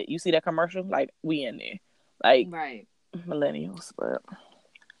be lit. You see that commercial? Like, we in there. Like, right. Millennials, but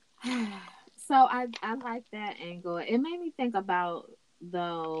So I like that angle. It made me think about,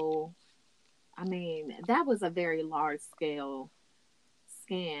 though, I mean, that was a very large scale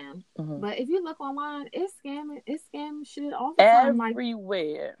scam. But if you look online, it's scam shit all the time.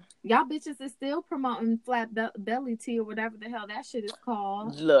 Everywhere. Like, y'all bitches is still promoting flat belly tea or whatever the hell that shit is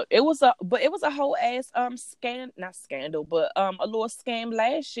called. Look, it was a whole ass not scandal, but a little scam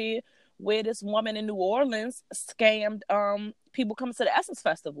last year where this woman in New Orleans scammed people coming to the Essence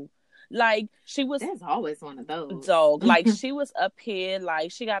Festival. Like, she was... There's always one of those. Dog. Like, she was up here, like,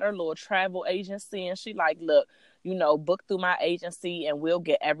 she got her little travel agency, and she like, look, you know, book through my agency and we'll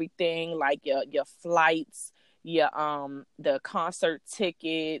get everything, like your flights, your the concert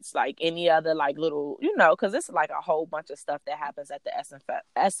tickets, like any other like little, you know, because it's like a whole bunch of stuff that happens at the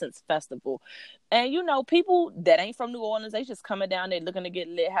Essence Festival. And, you know, people that ain't from New Orleans, they just coming down there looking to get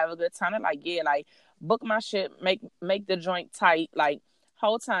lit, have a good time. They're like, yeah, like, book my shit, make the joint tight. Like,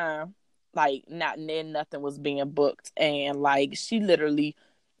 whole time, like, nothing was being booked. And like, she literally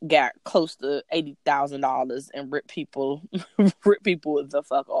got close to $80,000 and ripped people the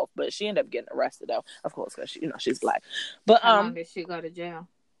fuck off. But she ended up getting arrested though, of course, because she's black. But how long did she go to jail?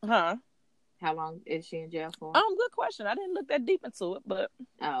 Huh? How long is she in jail for? Good question. I didn't look that deep into it, but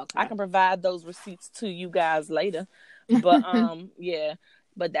okay. I can provide those receipts to you guys later. But yeah.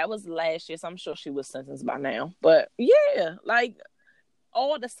 But that was last year, so I'm sure she was sentenced by now. But yeah, like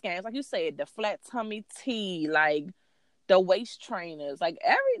all the scams, like you said, the flat tummy tea, like the waist trainers, like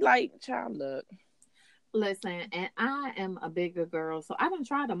child, look. Listen, and I am a bigger girl, so I done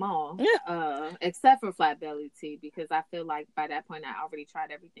tried them all. Yeah. Except for flat belly tea, because I feel like by that point I already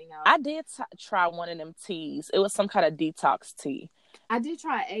tried everything else. I did try one of them teas. It was some kind of detox tea. I did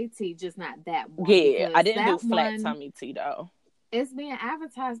try a tea, just not that one. Yeah, I didn't do flat tummy tea though. It's being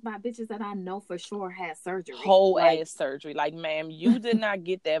advertised by bitches that I know for sure had surgery. Whole ass surgery. Like, ma'am, you did not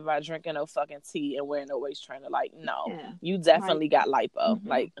get that by drinking no fucking tea and wearing a waist trainer. Like, no. Yeah. You definitely got lipo. Mm-hmm.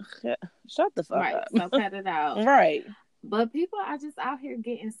 Like, shut the fuck up. So cut it out. Right. But people are just out here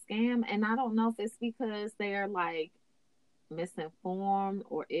getting scammed, and I don't know if it's because they're like misinformed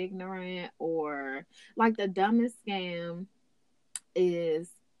or ignorant, or like the dumbest scam is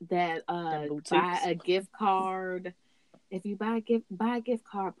that buy a gift card. If you buy a gift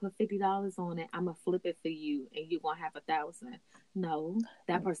card, put $50 on it, I'm gonna flip it for you, and you're gonna have 1,000. No,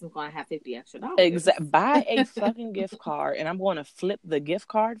 that person's gonna have $50 extra. Exactly. Buy a fucking gift card, and I'm gonna flip the gift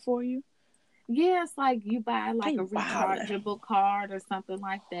card for you. Yeah, it's like you buy like a rechargeable card or something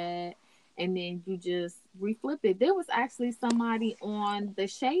like that, and then you just reflip it. There was actually somebody on the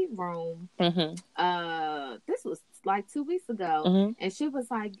Shade Room. Mm-hmm. This was like 2 weeks ago, mm-hmm. and she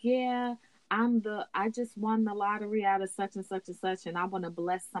was like, "Yeah, I just won the lottery out of such and such and such, and I want to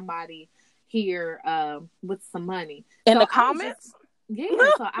bless somebody here with some money." In the comments? So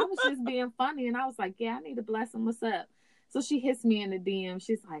I was just being funny, and I was like, "Yeah, I need to bless them. What's up?" So she hits me in the DM.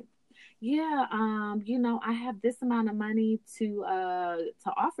 She's like, "Yeah, I have this amount of money to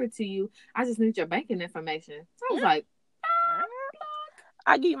offer to you. I just need your banking information." So I was like,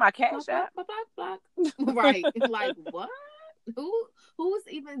 I give you my cash app. Right. Like, what? Who's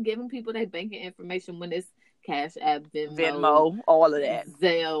even giving people their banking information when it's Cash App, Venmo, all of that,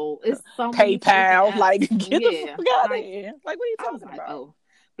 Zelle, it's so PayPal? Like, get the fuck out of here! Like, what are you talking about? Oh,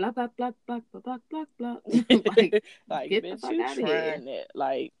 blah blah blah blah blah blah blah. Like get bitch, the fuck you out trying it?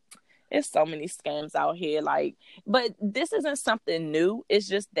 Like, it's so many scams out here. Like, but this isn't something new. It's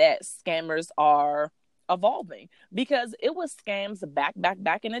just that scammers are evolving, because it was scams back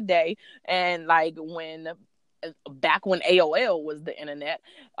in the day, and like back when AOL was the internet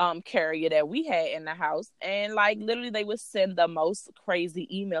carrier that we had in the house, and like literally they would send the most crazy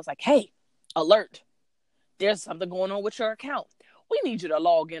emails like, "Hey, alert, there's something going on with your account. We need you to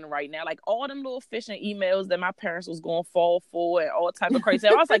log in right now." Like all them little phishing emails that my parents was going to fall for, and all type of crazy.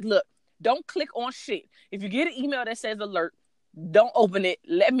 I was like, look, don't click on shit. If you get an email that says alert, don't open it.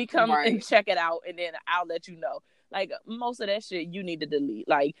 Let me come and check it out, and then I'll let you know. Like, most of that shit you need to delete.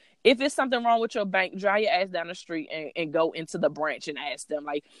 Like, if it's something wrong with your bank, drive your ass down the street and go into the branch and ask them.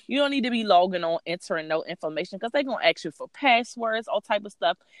 Like, you don't need to be logging on, entering no information, because they're going to ask you for passwords, all type of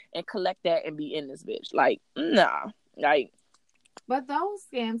stuff, and collect that and be in this bitch. Like, nah. Like, but those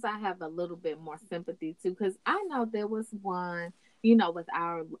scams I have a little bit more sympathy to, because I know there was one, with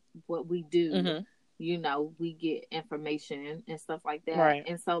what we do. Mm-hmm. We get information and stuff like that. Right.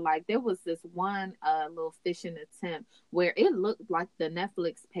 And so, like, there was this one little phishing attempt where it looked like the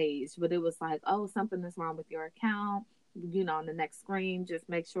Netflix page, but it was like, "Oh, something is wrong with your account. On the next screen, just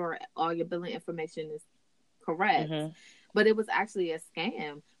make sure all your billing information is correct." Mm-hmm. but it was actually a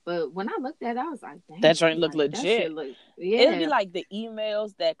scam. But when I looked at it, I was like, damn, that joint look like, legit. It'll be like the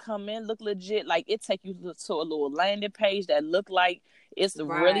emails that come in look legit. Like it take you to a little landing page that look like it's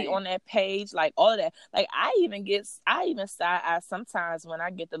really on that page. Like all of that. Like I even side eye sometimes when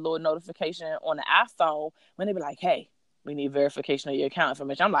I get the little notification on the iPhone when they be like, hey, we need verification of your account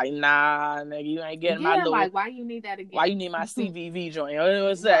information. I'm like, nah, nigga, you ain't getting my little. Like, why you need that again? Why you need my CVV joint?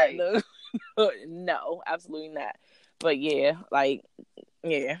 What's that? No, absolutely not. But yeah, like,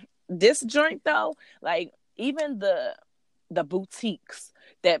 yeah, this joint though, like even the boutiques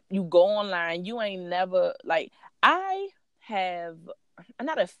that you go online, you ain't never like. I have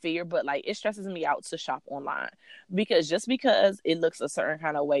not a fear, but like it stresses me out to shop online because it looks a certain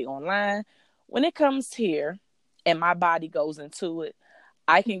kind of way online, when it comes here and my body goes into it,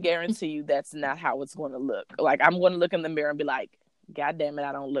 I can guarantee you that's not how it's going to look. Like I'm going to look in the mirror and be like, God damn it,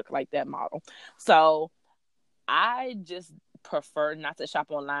 I don't look like that model. So I just prefer not to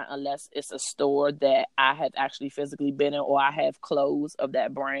shop online unless it's a store that I have actually physically been in, or I have clothes of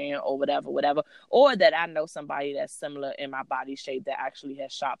that brand or whatever, or that I know somebody that's similar in my body shape that actually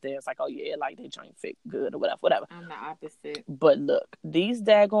has shopped there. It's like, oh yeah, like they joint fit good or whatever. I'm the opposite. But look, these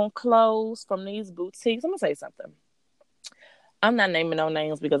daggone clothes from these boutiques, I'm gonna say something. I'm not naming no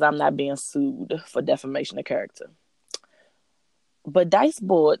names because I'm not being sued for defamation of character. But Dice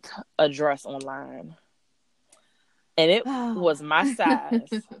bought a dress online. And it was my size.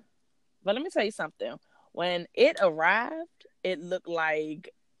 But let me tell you something. When it arrived, it looked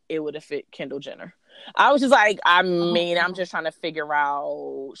like it would have fit Kendall Jenner. I was just like, I'm just trying to figure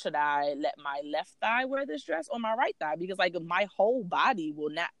out, should I let my left thigh wear this dress or my right thigh? Because like my whole body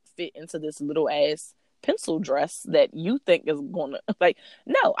will not fit into this little ass pencil dress that you think is gonna, like,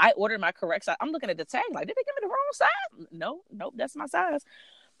 no, I ordered my correct size. I'm looking at the tag like, did they give me the wrong size? Nope, that's my size.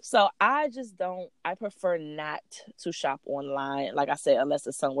 So I prefer not to shop online, like I said, unless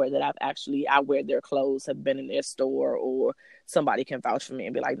it's somewhere that I wear their clothes, have been in their store, or somebody can vouch for me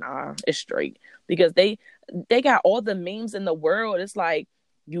and be like, nah, it's straight. Because they got all the memes in the world. It's like,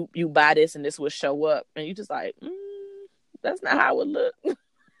 you buy this and this will show up. And you just like, that's not how it look.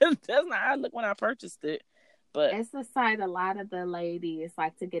 That's not how it look when I purchased it. But it's the site a lot of the ladies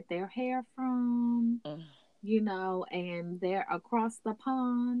like to get their hair from. And they're across the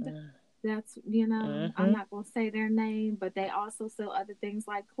pond. That's, I'm not going to say their name, but they also sell other things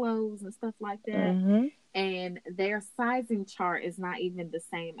like clothes and stuff like that. And their sizing chart is not even the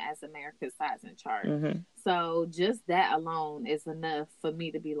same as America's sizing chart. So just that alone is enough for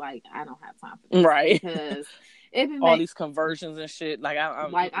me to be like, I don't have time for this. Right. Because all these conversions and shit. Like,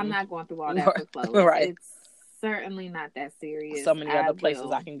 I'm not going through all that for clothes. Right. It's certainly not that serious. So many other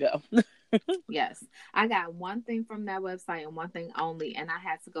places I can go. Yes, I got one thing from that website and one thing only, and I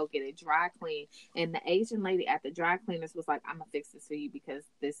had to go get it dry clean. And the Asian lady at the dry cleaners was like, "I'm gonna fix this for you because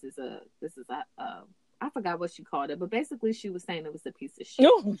this is a I forgot what she called it, but basically she was saying it was a piece of shit."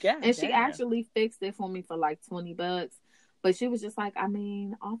 Oh, God, and she actually fixed it for me for like $20. But she was just like, I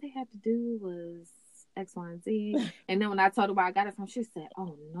mean, all they had to do was X, Y, and Z. And then when I told her where I got it from, she said,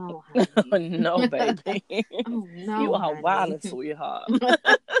 "Oh no, honey. No, baby. Oh no, you are wild, sweetheart."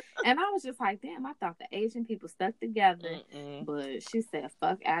 And I was just like, damn, I thought the Asian people stuck together. But she said,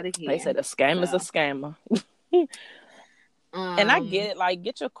 fuck out of here. They said a scam is a scammer. And I get it. Like,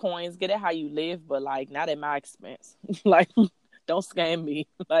 get your coins, get it how you live, but like, not at my expense. Like, don't scam me.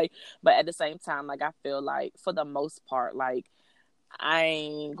 Like, but at the same time, like, I feel like for the most part, like, I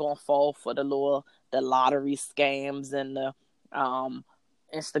ain't gonna fall for the lottery scams and the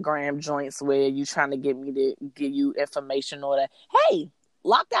Instagram joints where you trying to get me to give you information or that, hey,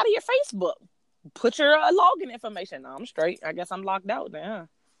 locked out of your Facebook, put your login information. No, I'm straight. I guess I'm locked out now.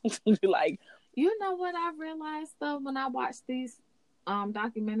 Like, you know what I realized though when I watched these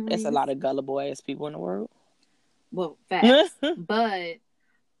documentaries? It's a lot of gullible ass people in the world. Well, facts. But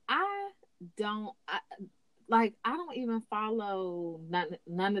I don't even follow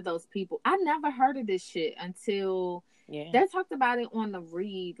none of those people. I never heard of this shit until they talked about it on the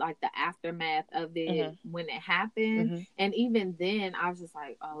read, like the aftermath of it when it happened. And even then I was just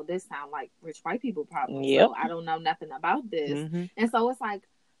like, oh, this sound like rich white people problems. So I don't know nothing about this. And so it's like,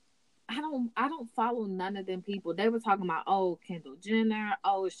 I don't follow none of them people. They were talking about, oh, Kendall Jenner,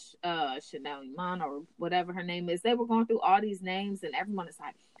 oh, Chanel Iman, or whatever her name is. They were going through all these names, and everyone is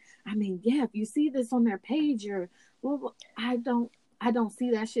like, I mean, yeah, if you see this on their page, I don't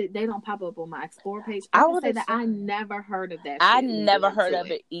see that shit. They don't pop up on my Explore page. I would say that I never heard of that shit. I never heard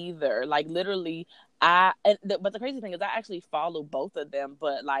of it either. Like, literally, But the crazy thing is, I actually follow both of them,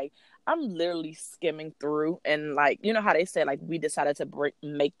 but like I'm literally skimming through, and like you know how they said like we decided to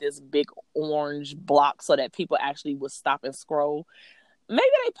make this big orange block so that people actually would stop and scroll. Maybe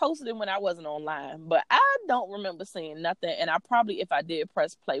they posted it when I wasn't online, but I don't remember seeing nothing. And I probably, if I did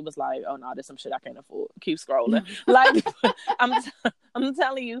press play, was like, oh no, there's some shit I can't afford. Keep scrolling. Like I'm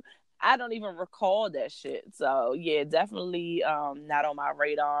telling you, I don't even recall that shit. So yeah, definitely not on my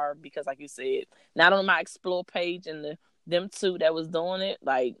radar because like you said, not on my explore page and them two that was doing it.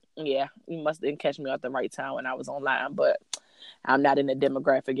 Like, yeah, you must didn't catch me at the right time when I was online, but I'm not in the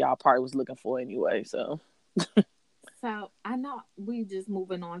demographic y'all probably was looking for anyway. So So I know we just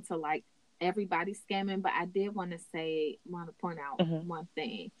moving on to like everybody scamming, but I did want to point out one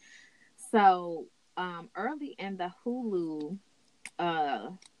thing. So early on in the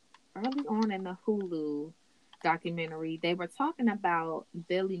Hulu documentary, they were talking about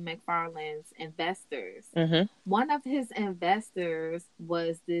Billy McFarland's investors. One of his investors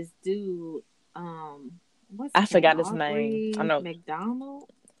was this dude. I forgot his name. I know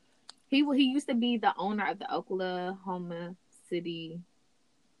McDonald. He used to be the owner of the Oklahoma City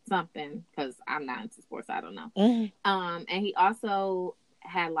something, because I'm not into sports, I don't know. And he also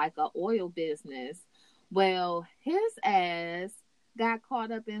had like an oil business. Well, his ass got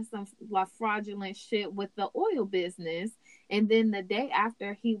caught up in some like fraudulent shit with the oil business, and then the day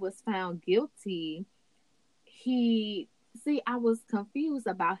after he was found guilty, I was confused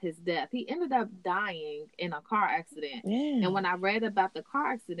about his death. He ended up dying in a car accident. And when I read about the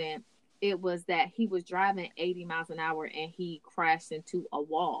car accident, it was that he was driving 80 miles an hour and he crashed into a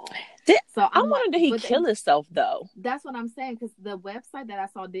wall. So I wonder, did he kill himself though? That's what I'm saying, because the website that I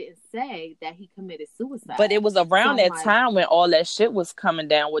saw didn't say that he committed suicide. But it was around that time when all that shit was coming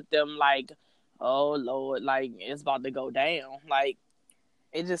down with them, like, oh Lord, like it's about to go down. Like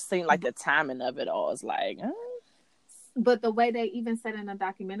it just seemed like the timing of it all is like. But the way they even said in the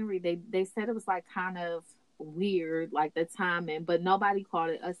documentary, they said it was like kind of weird, like the timing, but nobody called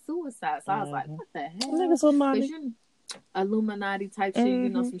it a suicide. So I was like, what the hell? Because you're Illuminati type shit, you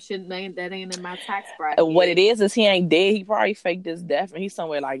know, some shit that ain't in my tax bracket. What it is he ain't dead. He probably faked his death, and he's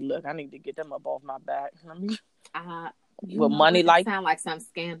somewhere like, look, I need to get them up off my back. With money like sound like some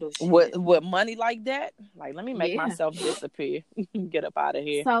scandal shit. With money like that, like let me make myself disappear, get up out of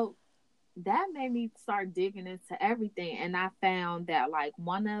here. So that made me start digging into everything, and I found that like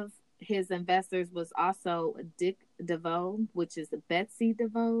one of his investors was also Dick DeVoe, which is Betsy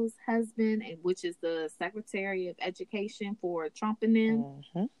DeVoe's husband, and which is the Secretary of Education for Trump and them.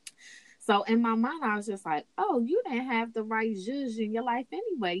 So in my mind, I was just like, "Oh, you didn't have the right zhuzh in your life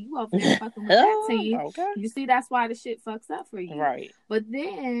anyway. You over there fucking with that team. Okay. You see, that's why the shit fucks up for you, right?" But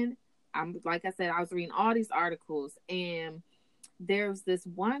then, like I said, I was reading all these articles, and there's this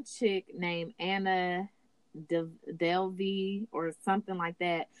one chick named Anna Delvey or something like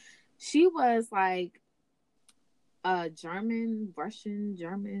that. She was like a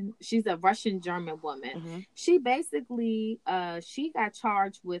Russian-German. She's a Russian-German woman. She basically, she got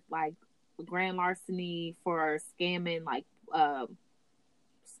charged with like grand larceny for scamming a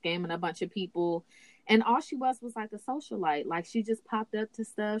bunch of people. And all she was like a socialite. Like she just popped up to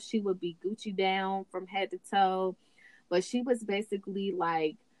stuff. She would be Gucci down from head to toe. But she was basically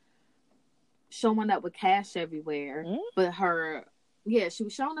like showing up with cash everywhere. But she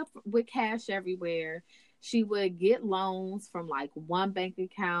was showing up with cash everywhere. She would get loans from like one bank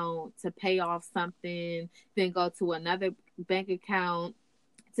account to pay off something, then go to another bank account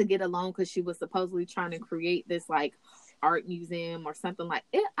to get a loan because she was supposedly trying to create this like art museum or something like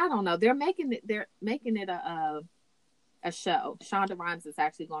it. I don't know. They're making it a show. Shonda Rhimes is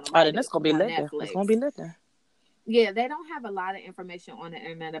actually going to write it. It's going to be lit. It's going to be lit there. Yeah, they don't have a lot of information on the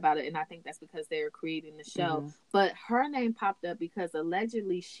internet about it, and I think that's because they're creating the show. But her name popped up because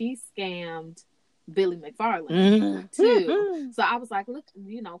allegedly she scammed Billy McFarland too. So I was like, look,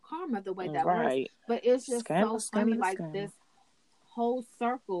 karma the way that works. But it's just so funny, like this whole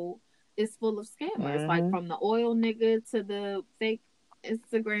circle is full of scammers, like from the oil nigga to the fake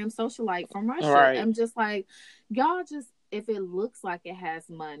Instagram socialite from Russia. I'm just like, y'all just, if it looks like it has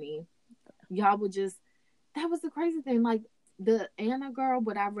money, y'all would just. That was the crazy thing. Like the Anna girl,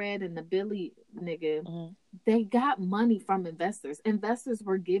 what I read, and the Billy nigga, they got money from investors. Investors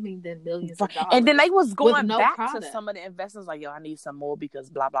were giving them millions of dollars. And then they was going back to some of the investors like, yo, I need some more because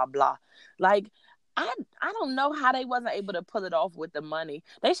blah, blah, blah. Like, I don't know how they wasn't able to pull it off with the money.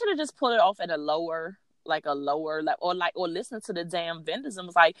 They should have just pulled it off at a lower or listen to the damn vendors and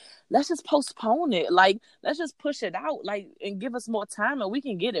was like, let's just postpone it. Like, let's just push it out, like, and give us more time and we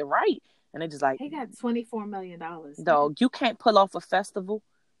can get it right. And they just like, he got $24 million. Dog, you can't pull off a festival.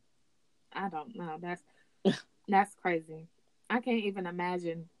 I don't know. That's crazy. I can't even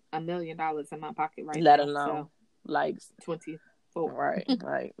imagine $1 million in my pocket right Let now. alone So like 24. right,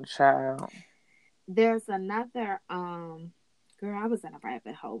 like child. There's another girl, I was in a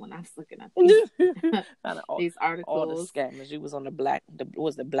rabbit hole when I was looking at these these all the articles. scammers. You was on the black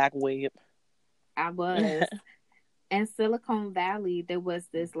web. I was. In Silicon Valley, there was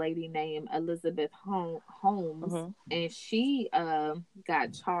this lady named Elizabeth Holmes, Mm-hmm. and she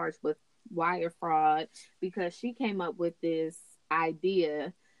got charged with wire fraud because she came up with this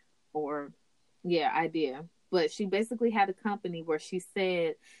idea, idea. But she basically had a company where she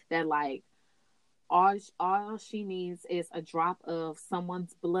said that like all she needs is a drop of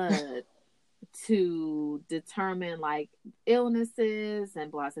someone's blood to determine like illnesses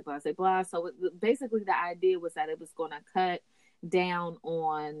and blah blah blah blah blah. So basically, the idea was that it was going to cut down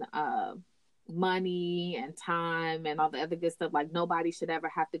on money and time and all the other good stuff. Like nobody should ever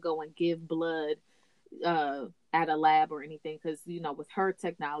have to go and give blood at a lab or anything, because with her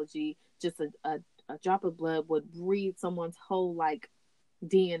technology, just a drop of blood would read someone's whole like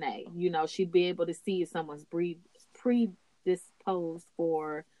DNA. She'd be able to see if someone's predisposed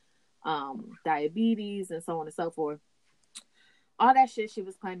for diabetes and so on and so forth. All that shit she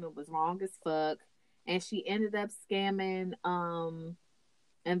was claiming was wrong as fuck, and she ended up scamming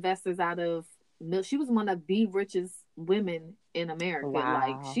investors out of. She was one of the richest women in America. Wow.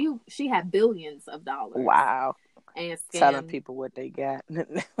 Like she had billions of dollars. Wow. And telling people what they got.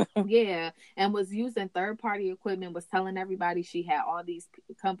 Yeah, and was using third-party equipment, was telling everybody she had all these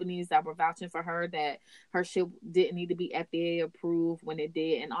companies that were vouching for her, that her shit didn't need to be FDA approved when it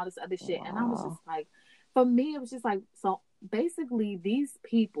did, and all this other shit. Wow. And I was just like, for me, it was just like, so basically these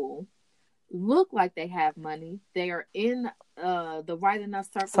people look like they have money. They are in the right enough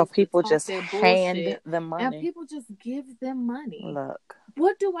circles. So people just hand them money. And people just give them money. Look.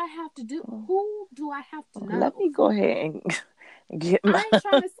 What do I have to do? Who do I have to know? Let me go ahead and get I ain't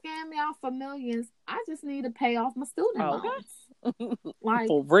trying to scam y'all for millions. I just need to pay off my student loans. Like,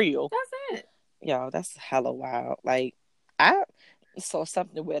 for real. That's it. Yo, that's hella wild. Like, I saw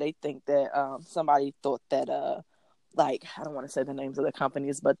something where they think that somebody thought that like, I don't want to say the names of the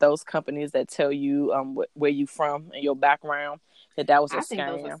companies, but those companies that tell you where you from and your background, that was a scam. I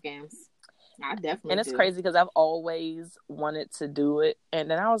think those are scams. I definitely And it's crazy because I've always wanted to do it. And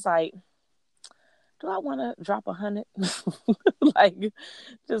then I was like, do I want to drop 100? Like,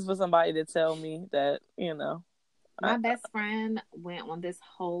 just for somebody to tell me that, My best friend went on this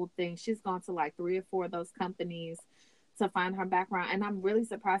whole thing. She's gone to like 3 or 4 of those companies to find her background. And I'm really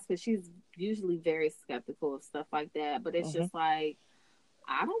surprised because she's usually very skeptical of stuff like that. But it's just like,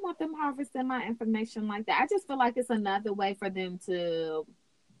 I don't want them harvesting my information like that. I just feel like it's another way for them to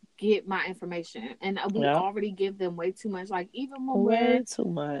get my information, and we already give them way too much. Like, even when we're too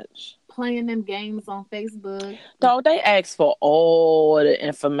much playing them games on Facebook, don't they ask for all the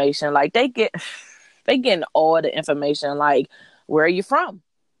information? Like, they getting all the information. Like, where are you from?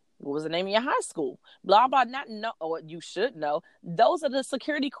 What was the name of your high school? Blah blah. Not know, or you should know. Those are the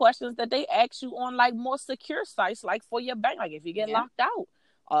security questions that they ask you on like more secure sites, like for your bank. Like, if you get locked out.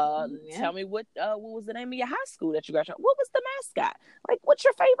 Tell me what was the name of your high school that you graduated? What was the mascot? Like, what's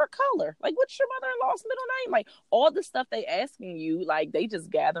your favorite color? Like, what's your mother-in-law's middle name? Like, all the stuff they asking you, like, they just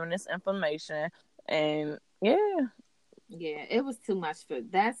gathering this information. And it was too much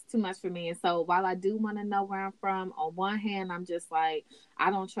that's too much for me. And so while I do want to know where I'm from, on one hand, I'm just like,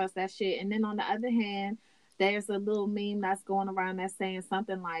 I don't trust that shit. And then on the other hand, there's a little meme that's going around that's saying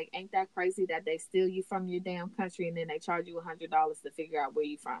something like, ain't that crazy that they steal you from your damn country and then they charge you $100 to figure out where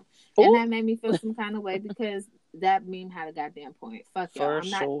you from? Ooh. And that made me feel some kind of way, because that meme had a goddamn point. Fuck y'all. I'm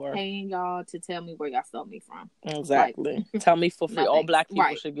not paying y'all to tell me where y'all stole me from. Exactly. Like, tell me for free. All black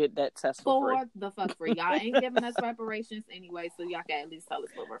people should get that test for free. For the fuck free. Y'all ain't giving us reparations anyway, so y'all can at least tell us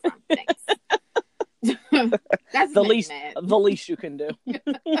where we're from. Thanks. That's the least you can do.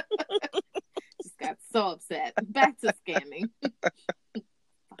 Just got so upset. Back to scamming.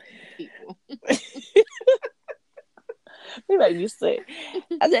 People. You make me sick.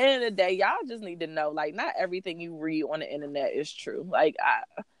 At the end of the day, y'all just need to know, like, not everything you read on the internet is true. Like,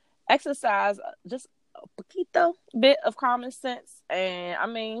 exercise just a poquito bit of common sense. And I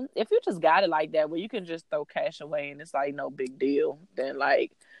mean, if you just got it like that, where you can just throw cash away and it's like no big deal, then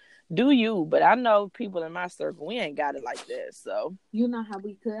like, do you? But I know people in my circle, we ain't got it like that. So you know how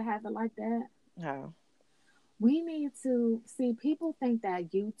we could have it like that? How? We need to see. People think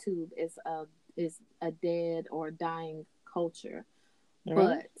that YouTube is a dead or dying culture,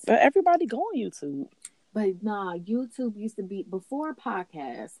 right. But everybody go on YouTube. But nah, YouTube used to be, before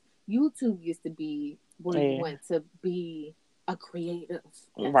podcasts, YouTube used to be where you went to be a creative.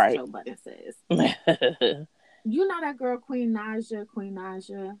 That's right. what Joe Budden says. You know that girl, Queen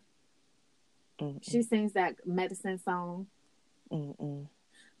Naja? She sings that medicine song. Mm-mm.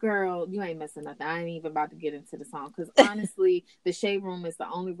 Girl, you ain't missing nothing. I ain't even about to get into the song because honestly, the Shade Room is the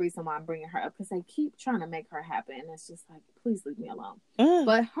only reason why I'm bringing her up because they keep trying to make her happen. And it's just like, please leave me alone.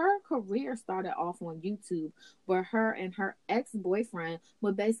 But her career started off on YouTube where her and her ex-boyfriend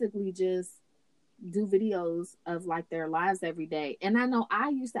would basically just do videos of like their lives every day. And I know I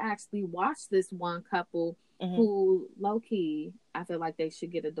used to actually watch this one couple who low-key, I feel like they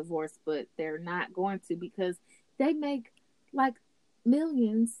should get a divorce, but they're not going to because they make like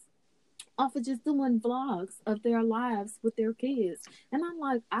millions off of just doing vlogs of their lives with their kids. And I'm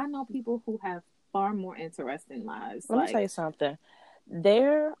like, I know people who have far more interesting lives. Let me tell you something.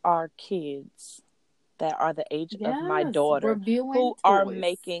 There are kids that are the age of my daughter who are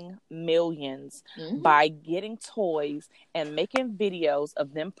making millions by getting toys and making videos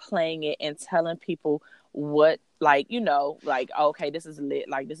of them playing it and telling people what, like, you know, like, okay, this is lit,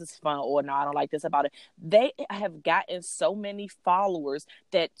 like, this is fun, or no, I don't like this about it. They have gotten so many followers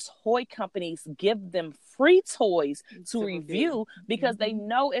that toy companies give them free toys to review because they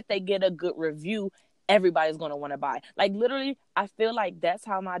know if they get a good review, everybody's going to want to buy. Like, literally, I feel like that's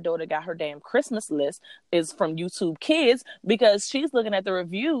how my daughter got her damn Christmas list, is from YouTube Kids, because she's looking at the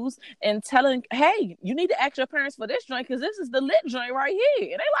reviews and telling, hey, you need to ask your parents for this joint because this is the lit joint right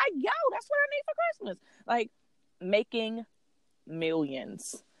here. And they like, yo, that's what I need for Christmas. Like, making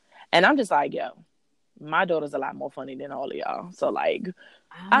millions. And I'm just like, yo, my daughter's a lot more funny than all of y'all. So, like,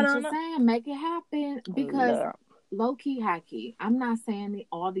 I don't know. Saying, make it happen because... Low-key, high-key. I'm not saying that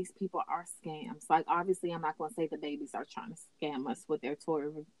all these people are scams. Like, obviously, I'm not going to say the babies are trying to scam us with their toy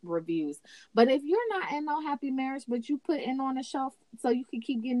reviews. But if you're not in no happy marriage, but you put in on a shelf so you can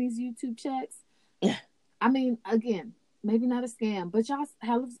keep getting these YouTube checks, I mean, again, maybe not a scam, but y'all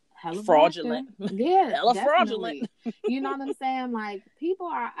hella fraudulent. Yeah, hella fraudulent. You know what I'm saying? Like, people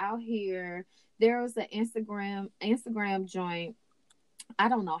are out here. There was an Instagram joint. I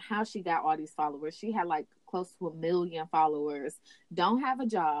don't know how she got all these followers. She had like close to 1 million followers, don't have a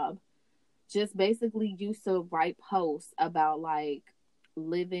job, just basically used to write posts about like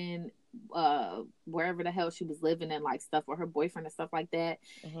living wherever the hell she was living and like stuff with her boyfriend and stuff like that.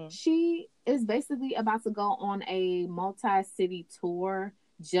 She is basically about to go on a multi-city tour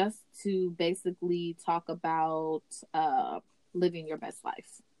just to basically talk about living your best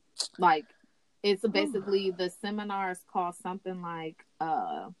life. Like, it's basically, the seminar is called something like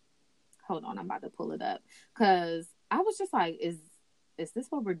hold on, I'm about to pull it up because I was just like, is this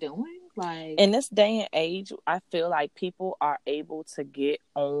what we're doing? Like, in this day and age, I feel like people are able to get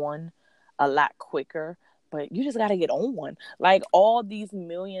on a lot quicker, but you just got to get on. Like, all these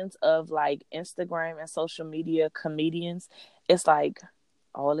millions of like Instagram and social media comedians, it's like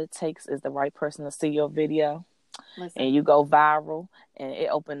all it takes is the right person to see your video. Listen, and you go viral, and it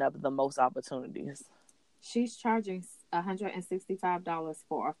opened up the most opportunities. She's charging $165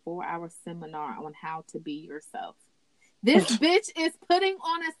 for a 4-hour seminar on how to be yourself. This bitch is putting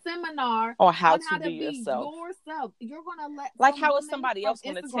on a seminar on how to be yourself. You're gonna let, like, how is somebody else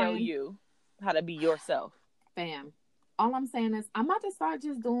gonna tell you how to be yourself? Fam, all I'm saying is I'm about to start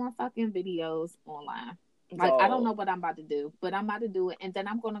just doing fucking videos online. Like, I don't know what I'm about to do, but I'm about to do it, and then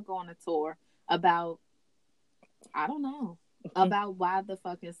I'm gonna go on a tour about, I don't know, about why the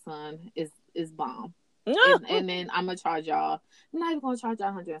fucking sun is bomb. And then I'm gonna charge y'all. I'm not even gonna charge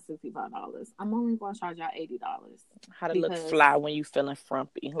y'all $165. I'm only gonna charge y'all $80. How to look fly when you feeling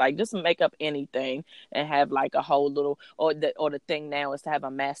frumpy. Like, just make up anything and have like a whole little, or the thing now is to have a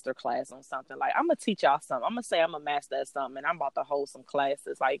master class on something. Like, I'm gonna teach y'all something. I'm gonna say I'm a master at something, and I'm about to hold some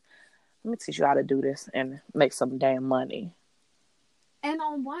classes. Like, let me teach you how to do this and make some damn money. And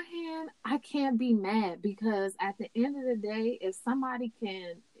on one hand, I can't be mad because at the end of the day, if somebody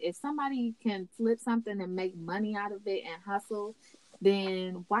can flip something and make money out of it and hustle,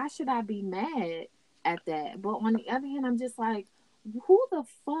 then why should I be mad at that? But on the other hand, I'm just like, who the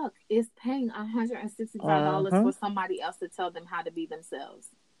fuck is paying $165 for somebody else to tell them how to be themselves?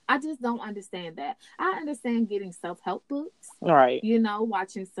 I just don't understand that. I understand getting self-help books, right? You know,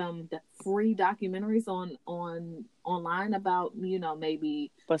 watching some free documentaries online about, you know,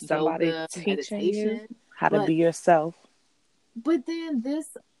 maybe but somebody yoga, teaching meditation, you how to be yourself. But then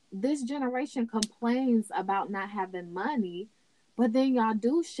this generation complains about not having money, but then y'all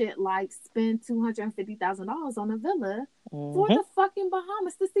do shit like spend $250,000 on a villa for the fucking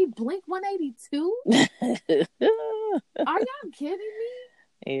Bahamas to see Blink 182. Are y'all kidding me?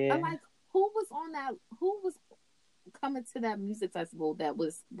 Yeah. Like, who was coming to that music festival that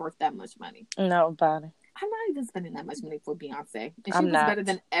was worth that much money? Nobody. I'm not even spending that much money for Beyonce. And she was better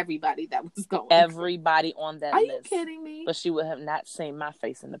than everybody that was going. Everybody on that list. Are you kidding me? But she would have not seen my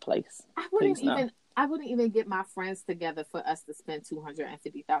face in the place. I wouldn't even get my friends together for us to spend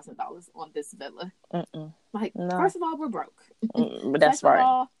 $250,000 on this villa. Like, first of all, we're broke. But that's right.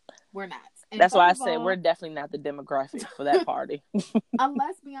 All, we're not. And that's why I said we're definitely not the demographic for that party.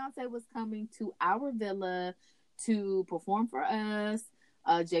 Unless Beyonce was coming to our villa to perform for us.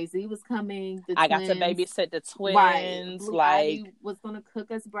 Jay-Z was coming. I got to babysit the twins. Right. Blue Ivy was gonna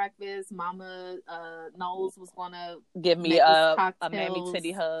cook us breakfast. Mama Knowles was gonna give me a mammy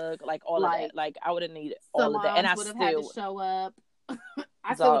titty hug, like all of that. Like I would have needed all of that, and I would have had to show up.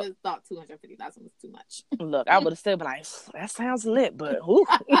 I still would have thought $250,000 was too much. Look, I would have still been like, that sounds lit, but who?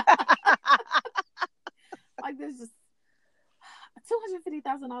 Like there's just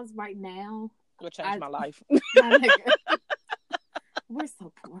 $250,000 right now would change my life. We're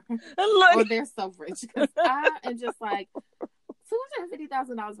so poor. Or they're so rich. Because I am just like,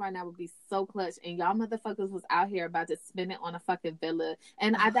 $250,000 right now would be so clutch. And y'all motherfuckers was out here about to spend it on a fucking villa.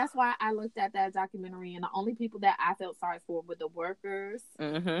 And that's why I looked at that documentary. And the only people that I felt sorry for were the workers,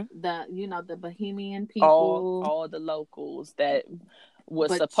 the Bahamian people. All the locals that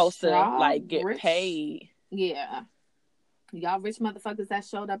was supposed to like get paid. Yeah. Y'all rich motherfuckers that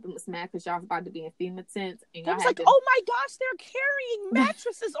showed up and was mad because y'all was about to be in FEMA tents. And y'all was like, oh my gosh, they're carrying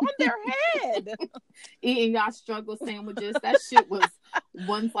mattresses on their head. Eating y'all struggle sandwiches. That shit was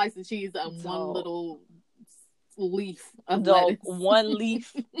one slice of cheese and one little leaf of lettuce. One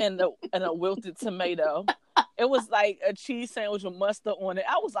leaf and a wilted tomato. It was like a cheese sandwich with mustard on it.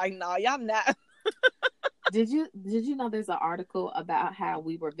 I was like, nah, y'all not. Did you know there's an article about how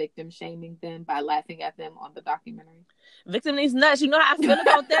we were victim shaming them by laughing at them on the documentary? Victim these nuts. You know how I feel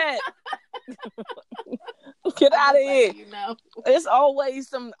about that. Get out of here. You know. There's always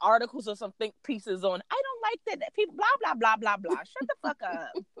some articles or some think pieces on, I don't like that people blah blah blah blah blah. Shut the fuck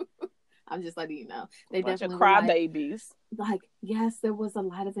up. I'm just letting you know. They bunch definitely of crybabies. Like, yes, there was a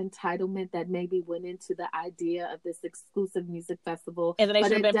lot of entitlement that maybe went into the idea of this exclusive music festival. And then they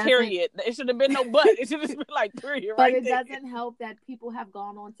should have been period. It should have been no but. It should have been like period. But it doesn't help that people have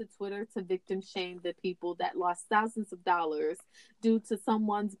gone onto Twitter to victim shame the people that lost thousands of dollars due to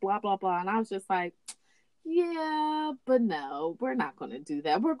someone's blah, blah, blah. And I was just like, yeah, but no, we're not going to do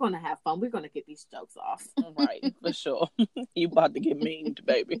that. We're going to have fun. We're going to get these jokes off. Right, for sure. You about to get memed,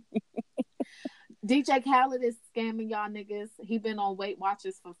 baby. DJ Khaled is scamming y'all niggas. He been on Weight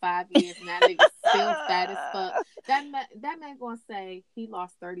Watchers for 5 years. Now niggas still fat as fuck. That man gonna say he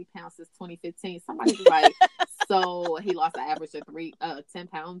lost 30 pounds since 2015. Somebody be like, so he lost an average of 10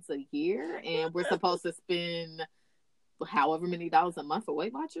 pounds a year, and we're supposed to spend however many dollars a month for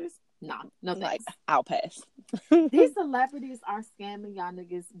Weight Watchers? Nah, no thanks. Like, I'll pass. These celebrities are scamming y'all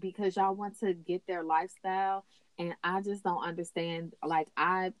niggas because y'all want to get their lifestyle, and I just don't understand. Like,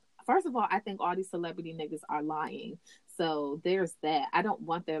 first of all, I think all these celebrity niggas are lying. So there's that. I don't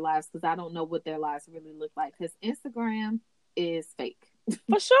want their lives because I don't know what their lives really look like. Because Instagram is fake.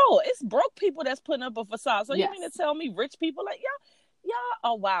 For sure. It's broke people that's putting up a facade. So you mean to tell me rich people, like, y'all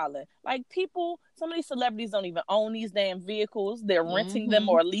are wilding. Like, people, some of these celebrities don't even own these damn vehicles. They're renting them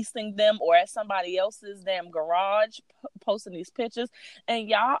or leasing them or at somebody else's damn garage posting these pictures. And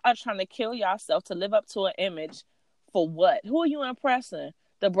y'all are trying to kill yourself to live up to an image for what? Who are you impressing?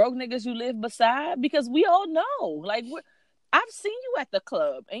 The broke niggas you live beside? Because we all know, like, I've seen you at the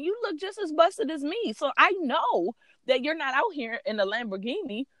club and you look just as busted as me. So I know that you're not out here in a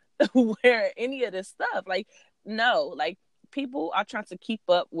Lamborghini wearing any of this stuff. Like, no, like, people are trying to keep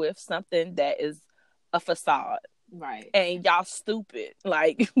up with something that is a facade. Right. And y'all stupid.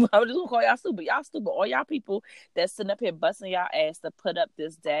 Like, I'm just gonna call y'all stupid. Y'all stupid. All y'all people that's sitting up here busting y'all ass to put up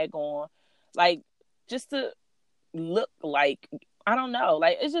this daggone, like, just to look like, I don't know.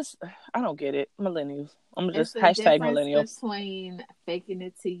 Like, it's just, I don't get it. Millennials. I'm just hashtag millennials. Between faking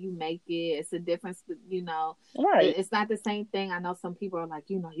it till you make it. It's a difference, you know. Right. It's not the same thing. I know some people are like,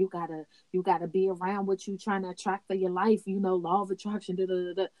 you know, you gotta be around what you trying to attract for your life. You know, law of attraction. Da, da,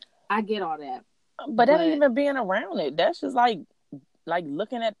 da, da. I get all that. But that ain't even being around it. That's just like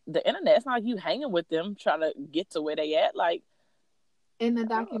looking at the internet. It's not like you hanging with them trying to get to where they at. Like, in the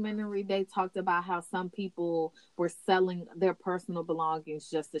documentary, they talked about how some people were selling their personal belongings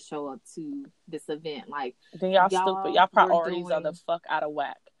just to show up to this event. Like, then y'all stupid. Y'all priorities are the fuck out of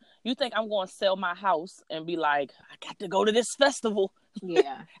whack. You think I'm going to sell my house and be like, I got to go to this festival?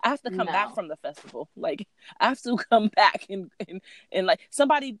 Yeah. I have to come back from the festival. Like, I have to come back and like,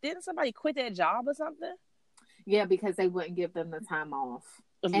 didn't somebody quit their job or something? Yeah, because they wouldn't give them the time off.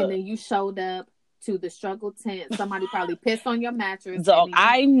 Look. And then you showed up to the struggle tent. Somebody probably pissed on your mattress. So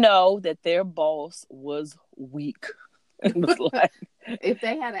I know that their boss was weak. It was like, if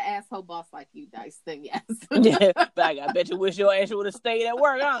they had an asshole boss like you, Dice, then yes. Yeah, but I bet you wish your ass would have stayed at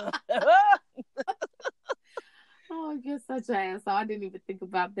work, huh? Oh, you're such an asshole. I didn't even think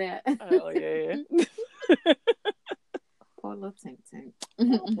about that. Oh, yeah. Poor little Tink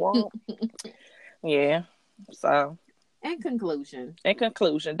Tink. Yeah. So. In conclusion,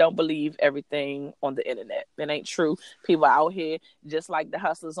 don't believe everything on the internet. It ain't true. People out here, just like the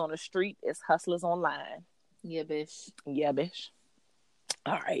hustlers on the street, it's hustlers online. Yeah, bitch. Yeah, bitch.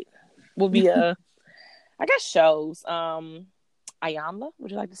 All right. We'll be I guess shows. Iyanla,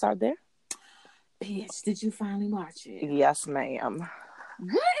 would you like to start there? Bitch, did you finally watch it? Yes, ma'am.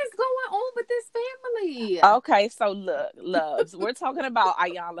 What is going on with this family? Okay, so look, loves, we're talking about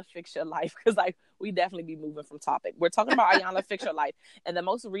Iyanla Fix Your Life because like we definitely be moving from topic. We're talking about Iyanla Fix Your Life, and the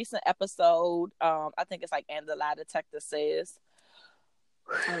most recent episode, I think it's like "And the Lie Detector Says."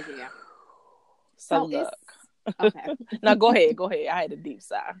 Oh yeah. So look. Okay. No, go ahead. I had a deep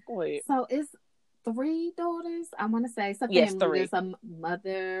sigh. Go ahead. So it's 3 daughters. I want to say something. Yes, 3. There's a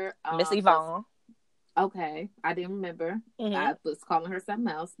mother, Miss Yvonne. Okay, I didn't remember. Mm-hmm. I was calling her something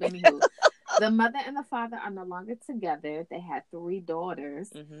else. But anywho, the mother and the father are no longer together. They had 3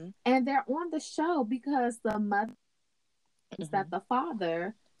 daughters, and they're on the show because the mother that the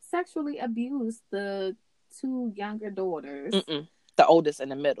father sexually abused the 2 younger daughters. The oldest in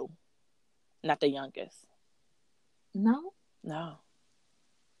the middle, not the youngest. No.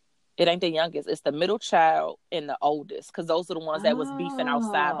 It ain't the youngest. It's the middle child and the oldest, because those are the ones that was beefing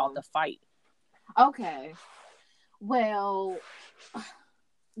outside about the fight. Okay. Well,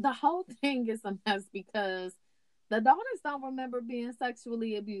 the whole thing is a mess because the daughters don't remember being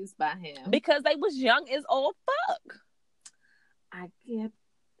sexually abused by him. Because they was young as all fuck. I get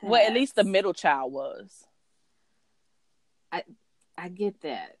that. Well, at least the middle child was. I get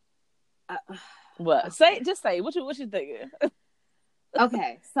that. What? Okay. Just say what you thinking.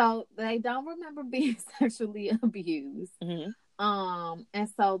 Okay, so they don't remember being sexually abused. And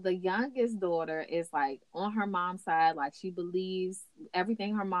so the youngest daughter is like on her mom's side, like she believes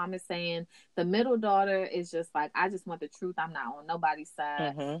everything her mom is saying. The middle daughter is just like, I just want the truth. I'm not on nobody's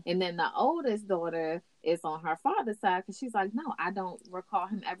side. And then the oldest daughter is on her father's side because she's like, no, I don't recall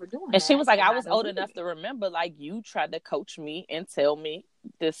him ever doing that. And she was like, I was old enough to remember, like, you tried to coach me and tell me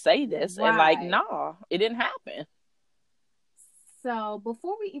to say this. Right. And like, nah, it didn't happen. So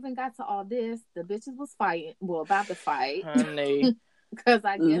before we even got to all this, the bitches was fighting. Well, about to fight. Honey. Because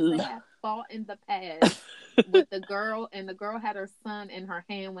I guess they had fought in the past with the girl, and the girl had her son in her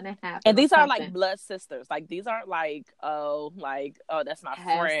hand when it happened. And these are like blood sisters. Like these aren't like, that's my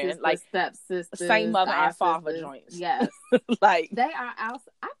friend. Sister, like stepsisters, same mother and father joints. Yes. Like they are out.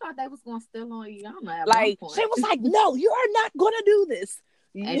 I thought they was gonna steal on Iyanla at like one point. She was like, no, you are not gonna do this.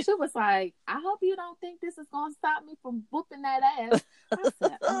 And she was like, I hope you don't think this is going to stop me from whooping that ass. I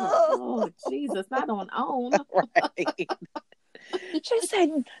said, oh Jesus, not on own. Right. She said,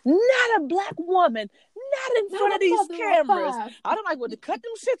 not a black woman, not in front of these cameras. I don't like to cut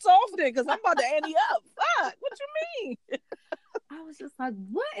them shits off there because I'm about to ante up. Fuck, what you mean? I was just like,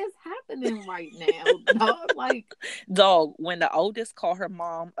 what is happening right now, dog? Like, dog, when the oldest called her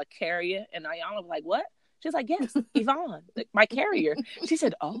mom a carrier, and Iyanla was like, what? She's like, yes, Yvonne, my carrier. She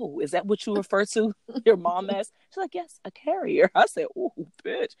said, oh, is that what you refer to your mom as? She's like, yes, a carrier. I said, oh,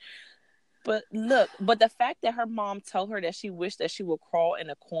 bitch. But look, the fact that her mom told her that she wished that she would crawl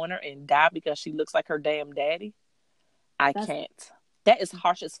in a corner and die because she looks like her damn daddy, I can't. That is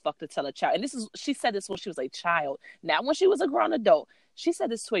harsh as fuck to tell a child. And she said this when she was a child. Not when she was a grown adult. She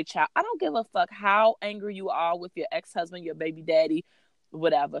said this to a child. I don't give a fuck how angry you are with your ex-husband, your baby daddy,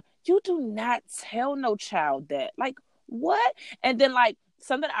 whatever. You do not tell no child that. Like, what? And then like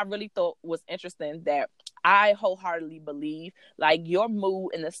something I really thought was interesting that I wholeheartedly believe, like your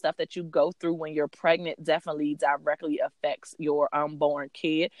mood and the stuff that you go through when you're pregnant definitely directly affects your unborn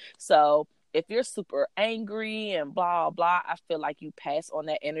kid. So if you're super angry and blah blah, I feel like you pass on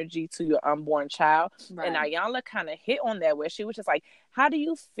that energy to your unborn child. Right. And Iyanla kind of hit on that where she was just like, how do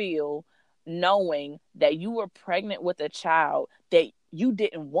you feel knowing that you were pregnant with a child that you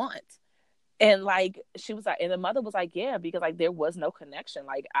didn't want? And like she was like, and the mother was like, yeah, because like there was no connection.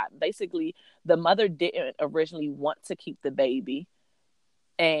 Like basically the mother didn't originally want to keep the baby,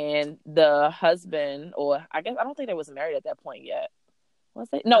 and the husband, or I guess I don't think they was married at that point yet. Was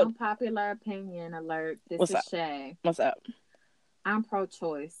it? No. Unpopular opinion alert. This is Shay. What's up? I'm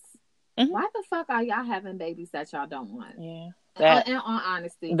pro-choice. Why the fuck are y'all having babies that y'all don't want? Yeah. And on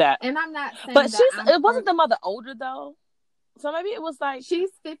honesty, and I'm not saying but it wasn't the mother older though. So maybe it was like she's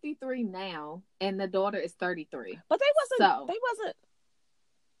 53 now, and the daughter is 33. But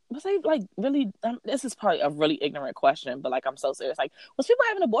was they like really? This is probably a really ignorant question, but like I'm so serious. Like, was people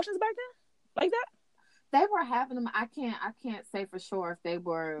having abortions back then, like that? They were having them. I can't say for sure if they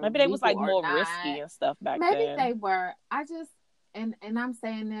were. Maybe they was like more risky and stuff back then. Maybe they were. I just and I'm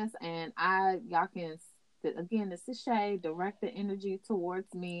saying this, and y'all can again. This is shade. Direct the energy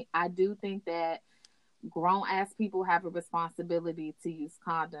towards me. I do think that grown ass people have a responsibility to use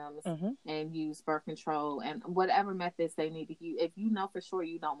condoms and use birth control and whatever methods they need to use. If you know for sure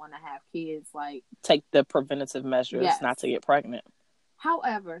you don't want to have kids, like take the preventative measures not to get pregnant.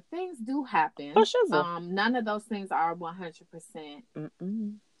 However, things do happen. For sure. None of those things are 100%.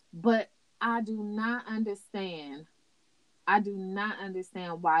 But I do not understand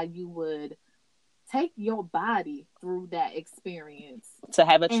why you would take your body through that experience to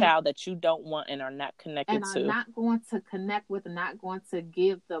have a child that you don't want and are not connected to, and are not going to connect with, and not going to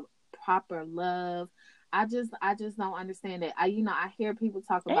give the proper love. I just don't understand it. I hear people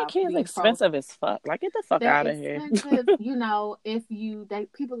talk about kids expensive as fuck. Like, get the fuck out of here.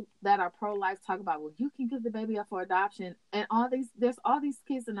 People that are pro-life talk about, well, you can give the baby up for adoption, and there's all these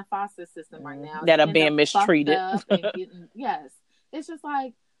kids in the foster system right now that are being mistreated. Yes, it's just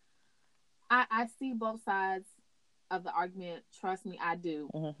like. I see both sides of the argument. Trust me, I do.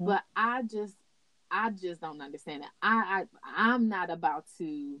 But I just don't understand it. I'm not about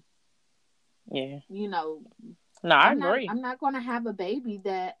to. Yeah. No, I agree. I'm not going to have a baby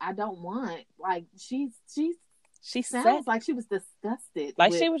that I don't want. Like she sounds like she was disgusted.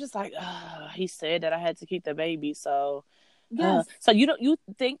 Like she was just like, he said that I had to keep the baby, so. Yes. So you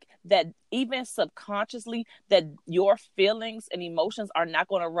think that even subconsciously that your feelings and emotions are not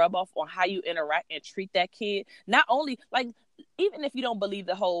going to rub off on how you interact and treat that kid? Not only like, even if you don't believe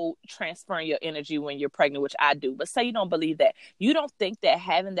the whole transferring your energy when you're pregnant, which I do, but say you don't believe that, you don't think that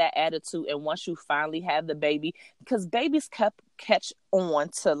having that attitude, and once you finally have the baby, because babies catch on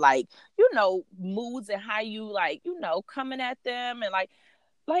to like, moods and how you like, coming at them and like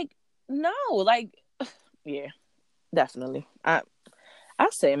no, like, yeah. Definitely. I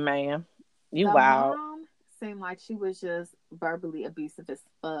say, man, you wild. Mom seemed like she was just verbally abusive as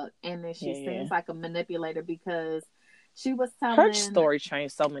fuck. And then she seems like a manipulator, because she was telling... Her story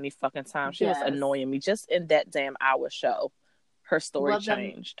changed so many fucking times. She was annoying me. Just in that damn hour show, her story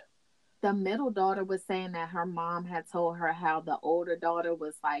changed. The middle daughter was saying that her mom had told her how the older daughter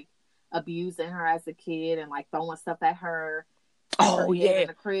was like abusing her as a kid and like throwing stuff at her. In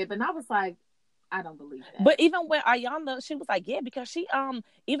the crib. And I was like, I don't believe that. But even when Ayana, she was like, yeah, because she,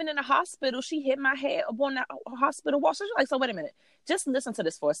 even in the hospital, she hit my head up on the hospital wall. So she's like, so wait a minute, just listen to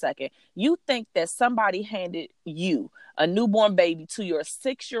this for a second. You think that somebody handed you a newborn baby to your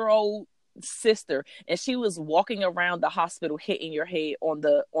 6-year-old sister, and she was walking around the hospital hitting your head on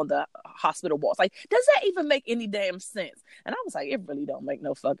the hospital walls? Like, does that even make any damn sense? And I was like, it really don't make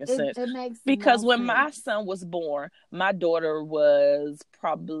no fucking sense. It makes because no when sense. My son was born, my daughter was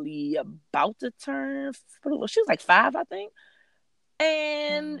probably about to turn, she was like 5, I think,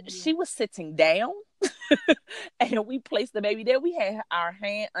 and she was sitting down and we placed the baby there. We had our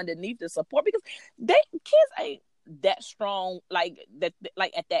hand underneath the support, because kids ain't that strong like that,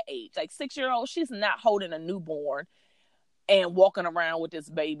 like at that age. Like 6-year-old, she's not holding a newborn and walking around with this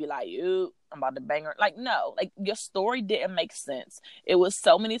baby like, ooh, I'm about to bang her. Like, no, like, your story didn't make sense. It was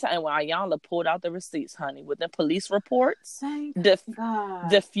so many times when Ayala pulled out the receipts, honey, with the police reports,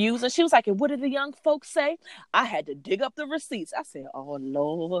 diffusing. She was like, and what did the young folks say? I had to dig up the receipts. I said, oh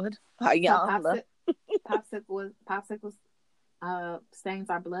Lord, Ayala. Popsicles stains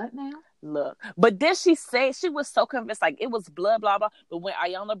our blood now. Look, but then she said she was so convinced, like it was blood, blah blah. But when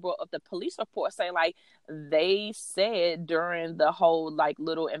Ayana brought up the police report, saying like they said during the whole like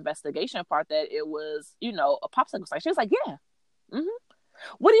little investigation part that it was, a popsicle stain, she was like, yeah,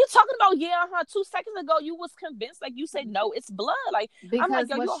 what are you talking about? Yeah, 2 seconds ago you was convinced, like you said, no, it's blood. Like, because I'm like,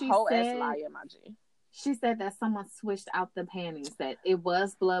 yo, you a whole ass liar, my G. She said that someone switched out the panties, that it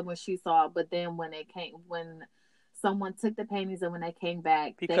was blood when she saw it, but then when someone took the panties, and when they came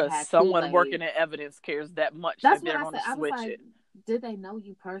back, because someone Kool-Aid. Working in evidence cares that much. That's that what I said. I was like, did they know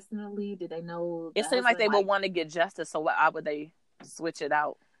you personally? Did they know? It seemed like they would want to get justice, so why would they switch it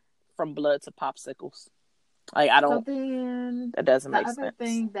out from blood to popsicles? Like, I don't. So then that doesn't make sense. The other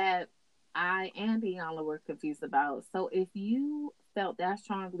thing that I and Deanna were confused about. So if you felt that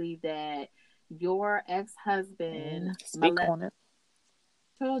strongly that your ex-husband speak on it.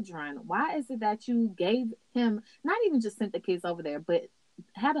 Children, why is it that you gave him, not even just sent the kids over there, but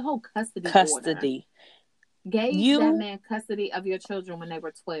had a whole custody order? gave that man custody of your children when they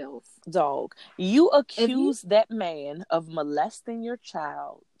were 12. Dog, you accused that man of molesting your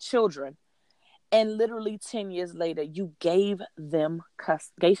children, and literally 10 years later, you gave him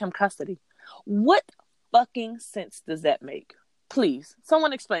custody. What fucking sense does that make? Please,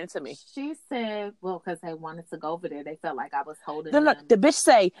 someone explain it to me. She said, well, because they wanted to go over there. They felt like I was holding them. Look, the bitch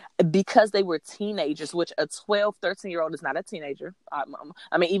say because they were teenagers, which a 12, 13-year-old is not a teenager. I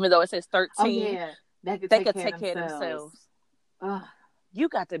mean, even though it says 13, oh, yeah. They could take care of themselves. You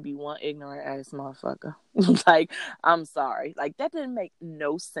got to be one ignorant ass motherfucker. Like, I'm sorry. Like, that didn't make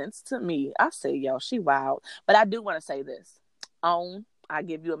no sense to me. I say, yo, she wild. But I do want to say this. I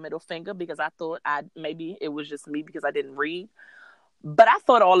give you a middle finger because I thought maybe it was just me because I didn't read. But I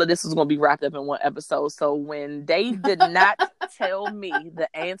thought all of this was going to be wrapped up in one episode. So when they did not tell me the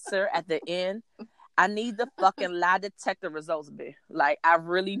answer at the end, I need the fucking lie detector results, bitch. Like, I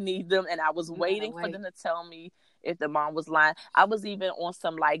really need them. And I was waiting for them to tell me if the mom was lying. I was even on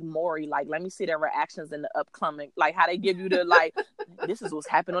some, like, Maury, like, let me see their reactions in the upcoming, like, how they give you the, like, this is what's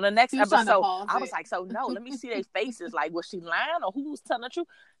happening on the next episode. I was like, so no, let me see their faces. Like, was she lying or who was telling the truth?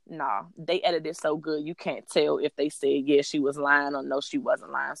 Nah, they edited so good you can't tell if they said yeah she was lying or no she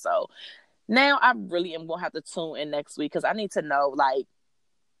wasn't lying. So now I really am gonna have to tune in next week because I need to know, like,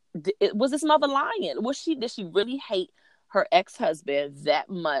 was this mother lying? Did she really hate her ex-husband that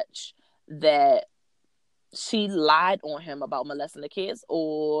much that she lied on him about molesting the kids,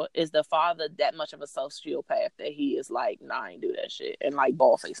 or is the father that much of a sociopath that he is like, nah, I ain't do that shit, and like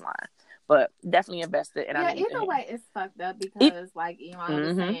bald face lying? But definitely invested. And either way, it's fucked up because, like Iman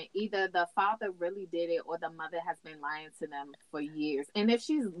was saying, either the father really did it or the mother has been lying to them for years. And if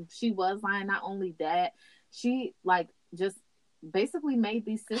she was lying, not only that, she like just basically made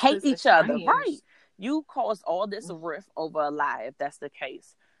these sisters hate each other. Right? You caused all this rift over a lie. If that's the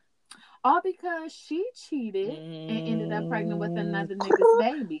case. All because she cheated and ended up pregnant with another nigga's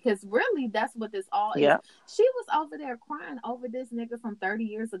baby. Because really, that's what this all is. She was over there crying over this nigga from 30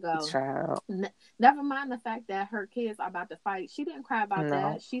 years ago. Child. Never mind the fact that her kids are about to fight. She didn't cry about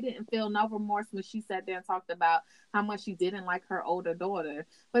that. She didn't feel no remorse when she sat there and talked about how much she didn't like her older daughter.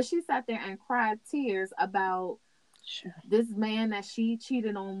 But she sat there and cried tears about this man that she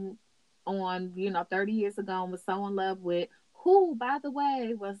cheated on 30 years ago and was so in love with. Who, by the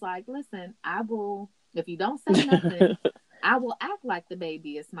way, was like, listen, I will, if you don't say nothing, I will act like the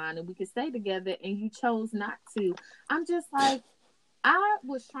baby is mine and we can stay together, and you chose not to. I'm just like, I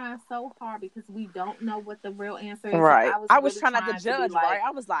was trying so hard because we don't know what the real answer is. Right. I was trying not to judge, right? I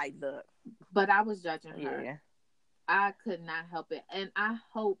was like, look. But I was judging her. Yeah. I could not help it. And I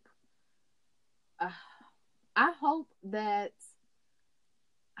hope that,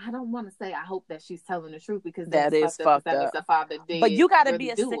 I don't want to say I hope that she's telling the truth because that is fucked up. That means the father did. But you got to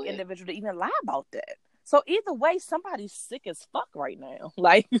be a sick individual to even lie about that. So either way, somebody's sick as fuck right now.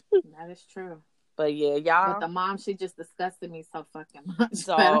 Like, that is true. But yeah, y'all. But the mom, she just disgusted me so fucking much.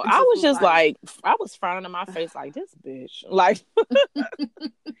 So I was just like, I was frowning in my face like, this bitch. Like,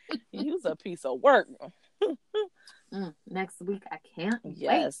 you's a piece of work. Next week, I can't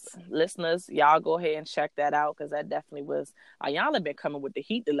wait. Listeners, y'all go ahead and check that out because that definitely was. Y'all have been coming with the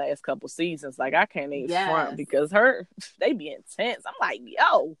heat the last couple seasons. Like, I can't even front because they be intense. I'm like,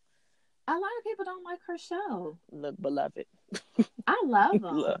 yo. A lot of people don't like her show. Look, beloved. I love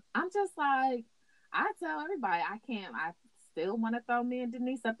them. I'm just like, I tell everybody, I still want to throw me and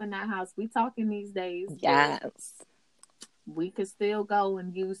Denise up in that house. We talking these days. Yes. We could still go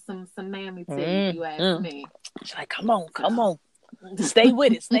and use some mammy tea if you ask me. She's like, come on. Stay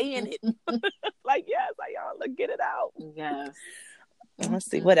with it. Stay in it. Like, yes, like, y'all, look, get it out. Yes. Let's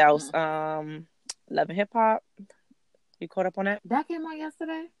see, what else? Love and Hip Hop. You caught up on that? That came on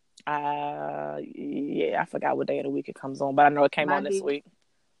yesterday? Yeah, I forgot what day of the week it comes on, but I know it came on this week.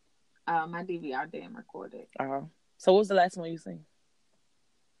 My DVR didn't record it. So what was the last one you seen?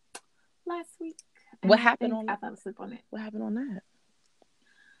 Last week. What happened on that? I fell asleep on it. What happened on that?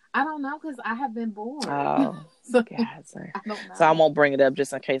 I don't know because I have been bored. Oh, so, God. I don't know. So I won't bring it up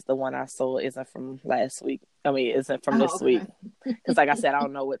just in case the one I saw isn't from last week. I mean, isn't from this week. Because like I said, I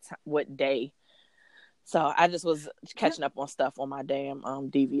don't know what day. So I just was catching up on stuff on my damn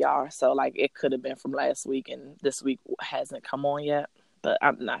DVR. So like it could have been from last week and this week hasn't come on yet. But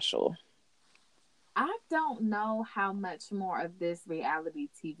I'm not sure. I don't know how much more of this reality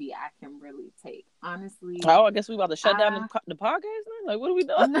TV I can really take, honestly. Oh, I guess we about to shut down the podcast now? Like, what are we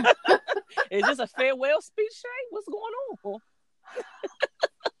doing? Is this a farewell speech, Shay? What's going on?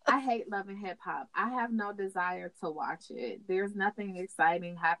 I hate Love and Hip Hop. I have no desire to watch it. There's nothing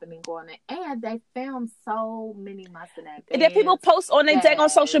exciting happening going on. And they film so many months in advance. And then people post on their tag on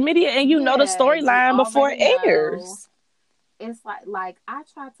social media and you know the storyline before it airs. It's like I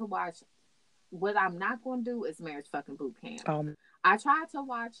tried to watch. What I'm not going to do is Marriage Fucking Boot Camp. I tried to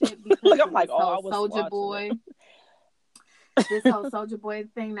watch it because I'm like, I was Soulja Boy. This whole Soulja Boy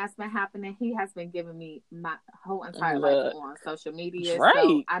thing that's been happening, he has been giving me my whole entire life on social media. Drake.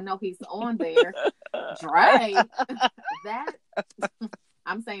 So I know he's on there. Drake. That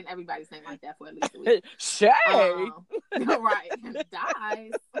I'm saying everybody's name like that for at least a week. Shay. Right.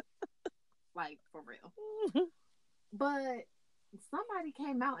 Dies. Like, for real. But somebody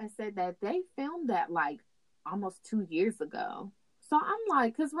came out and said that they filmed that like almost 2 years ago. So I'm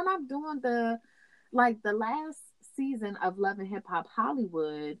like, because when I'm doing the last season of Love and Hip Hop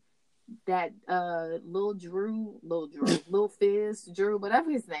Hollywood, that Lil Fizz, Drew, whatever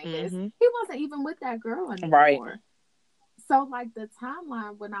his name is, he wasn't even with that girl anymore. Right. So like the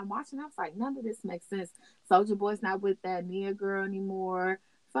timeline when I'm watching, I was like, none of this makes sense. Soulja Boy's not with that Nia girl anymore.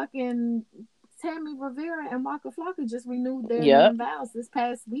 Fucking Tammy Rivera and Waka Flocka just renewed their vows this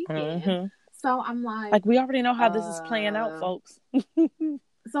past weekend. So I'm like, we already know how this is playing out, folks.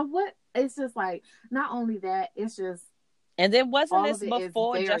 So what? It's just like, not only that, it's just. And then wasn't this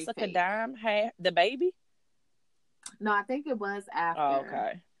before Jessica Dime had the baby? No, I think it was after. Oh,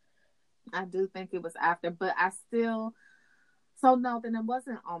 okay. I do think it was after, but I still. So no, then it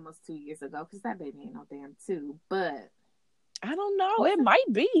wasn't almost 2 years ago because that baby ain't no damn 2. But I don't know. It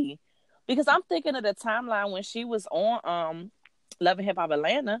might be because I'm thinking of the timeline when she was on Love and Hip Hop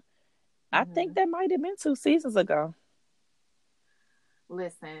Atlanta. I think that might have been 2 seasons ago.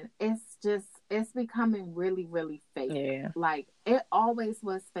 Listen, it's becoming really, really fake. Yeah. Like, it always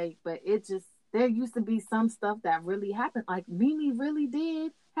was fake, but there used to be some stuff that really happened. Like, Mimi really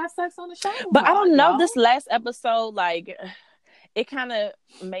did have sex on the show. But I don't know, this last episode, like, it kind of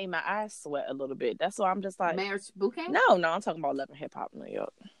made my eyes sweat a little bit. That's why I'm just like... Marriage Boot Camp? No, I'm talking about Love and Hip Hop New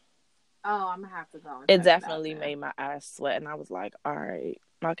York. Oh, I'm going to have to go. It definitely made my eyes sweat, and I was like, all right,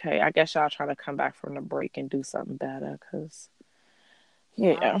 okay, I guess y'all trying to come back from the break and do something better, because...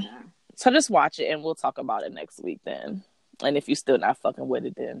 Yeah. Okay. So just watch it and we'll talk about it next week then. And if you're still not fucking with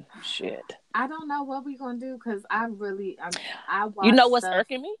it, then shit. I don't know what we're going to do because I watch. You know what's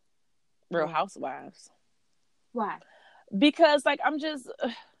irking me? Real Housewives. Why? Because like I'm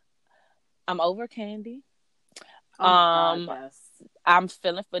over Kandi. Yes. I'm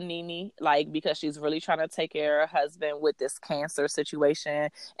feeling for Nene, like, because she's really trying to take care of her husband with this cancer situation.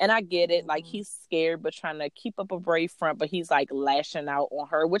 And I get it. Like, he's scared, but trying to keep up a brave front, but he's, like, lashing out on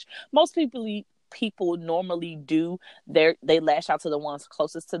her, which most people normally do. They lash out to the ones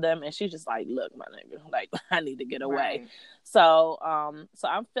closest to them. And she's just like, look, my nigga, like, I need to get away. Right. So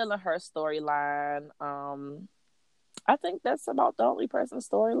I'm feeling her storyline. I think that's about the only person's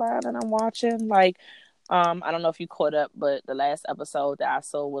storyline that I'm watching. Like, I don't know if you caught up, but the last episode that I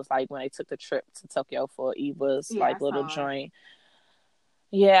saw was like when they took the trip to Tokyo for Eva's little joint.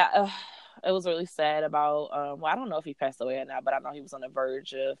 Yeah, it was really sad about. Well, I don't know if he passed away or not, but I know he was on the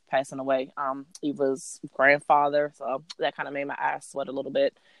verge of passing away. Eva's grandfather, so that kind of made my eyes sweat a little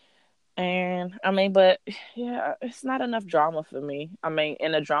bit. And I mean, but yeah, it's not enough drama for me. I mean,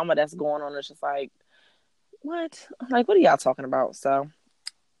 and the drama that's going on is just like, what? Like, what are y'all talking about? So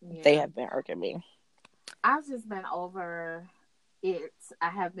they have been irking me. I've just been over it. I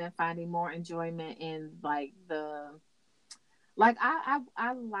have been finding more enjoyment in like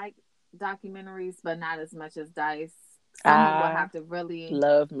I like documentaries, but not as much as Dice. Someone will have to really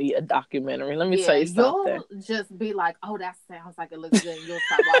love me a documentary. Let me tell you something. You'll just be like, oh, that sounds like it looks good, and you'll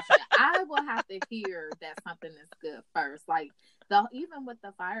start watching it. I will have to hear that something is good first. Like even with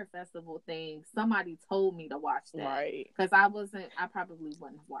the Fire Festival thing, somebody told me to watch that. Right. Because I probably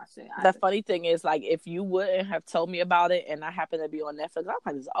wouldn't have watched it. The funny thing is, like, if you wouldn't have told me about it and I happen to be on Netflix,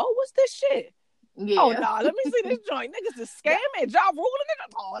 I'm like, oh, what's this shit? Yeah. Oh, no, let me see this joint. Niggas is scamming. Y'all ruling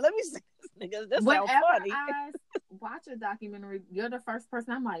it. Oh, let me see this nigga. This sounds funny. I watch a documentary, you're the first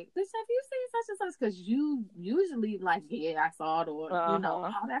person I'm like, bitch, have you seen such and such? Because you usually like, yeah, I saw it, or, you know,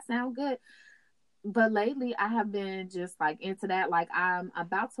 oh, that sounds good. But lately, I have been just like into that. Like, I'm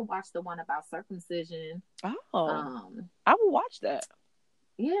about to watch the one about circumcision. Oh, I will watch that.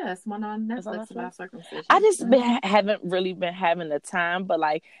 Yeah, it's one on Netflix about circumcision. I just haven't really been having the time, but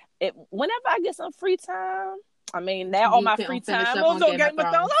like, whenever I get some free time, I mean, now all my free time will be on Game of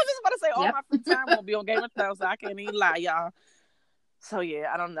Thrones. I was just about to say, all my free time won't be on Game of Thrones, so I can't even lie, y'all. So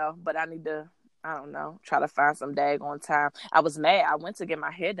yeah, I don't know, but I need to. I don't know, try to find some daggone time. I was mad. I went to get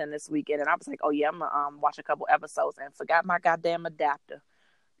my hair done this weekend, and I was like, oh, yeah, I'm going to watch a couple episodes, and forgot my goddamn adapter.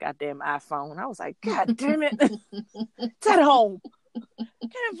 goddamn iPhone. I was like, God damn it. It's at home.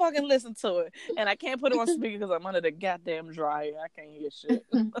 Can't fucking listen to it. And I can't put it on speaker because I'm under the goddamn dryer. I can't hear shit.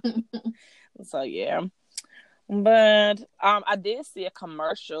 So, yeah. But I did see a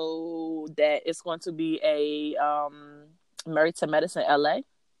commercial that it's going to be a Married to Medicine LA.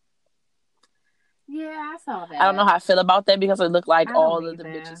 Yeah, I saw that. I don't know how I feel about that because it looked like all of the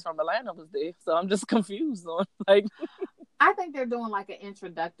bitches from Atlanta was there. So I'm just confused on like. I think they're doing like an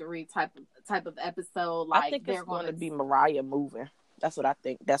introductory type of episode. Like I think it's going to be Mariah moving. That's what I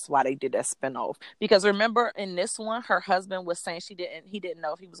think. That's why they did that spinoff. Because remember in this one, her husband was saying he didn't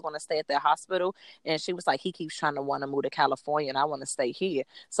know if he was going to stay at that hospital. And she was like, he keeps trying to want to move to California and I want to stay here.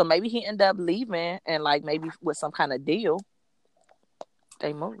 So maybe he ended up leaving and like maybe with some kind of deal,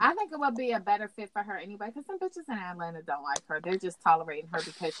 they moved. I think it would be a better fit for her anyway. Because some bitches in Atlanta don't like her. They're just tolerating her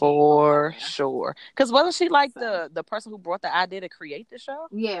because for sure. Because wasn't she like the person who brought the idea to create the show?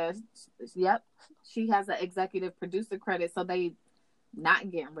 Yeah. Yep. She has an executive producer credit. So they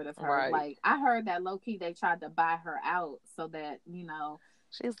not getting rid of her. Right. Like I heard that low key they tried to buy her out so that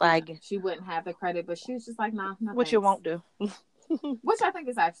she's like she wouldn't have the credit, but she was just like, nah, no which thanks. You won't do. Which I think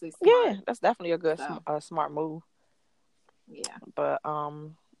is actually smart. Yeah, that's definitely a good smart move. Yeah, but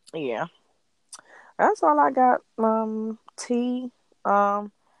yeah, that's all I got. Tea.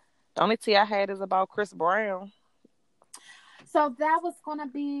 The only tea I had is about Chris Brown. So that was gonna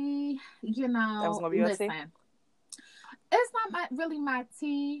be, that was gonna be your tea? It's not really my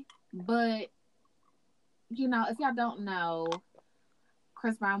tea, but if y'all don't know,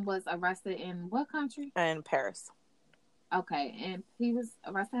 Chris Brown was arrested in what country? In Paris. Okay, and he was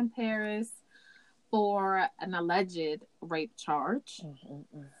arrested in Paris for an alleged rape charge.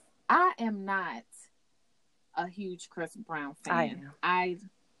 Mm-hmm. I am not a huge Chris Brown fan. I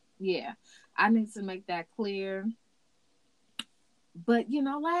need to make that clear. But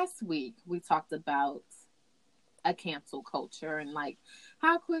last week we talked about a cancel culture and like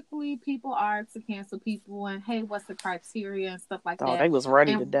how quickly people are to cancel people and hey, what's the criteria and stuff like that. They was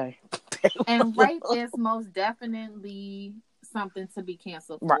ready today. And rape is most definitely something to be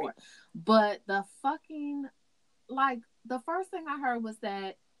canceled for. Right. But the fucking the first thing I heard was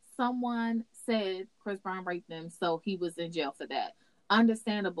that someone said Chris Brown raped them, so he was in jail for that.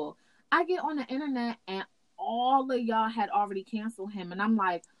 Understandable. I get on the internet and all of y'all had already canceled him, and I'm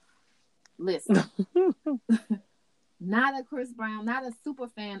like, listen. Not a Chris Brown, not a super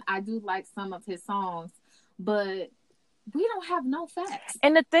fan. I do like some of his songs, but we don't have no facts.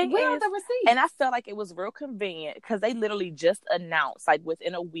 And the thing Where is, are the receipts? And I felt like it was real convenient because they literally just announced, like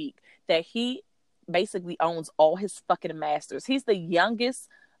within a week, that he basically owns all his fucking masters. He's the youngest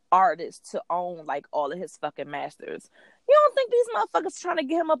artist to own like all of his fucking masters. You don't think these motherfuckers trying to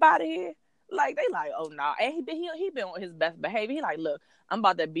get him up out of here? Like they like, oh no, nah. And he been on his best behavior. He like, look, I'm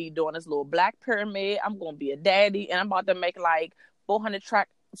about to be doing this little black pyramid. I'm gonna be a daddy, and I'm about to make like 400 track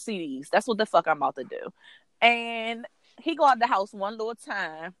CDs. That's what the fuck I'm about to do. And he go out the house one little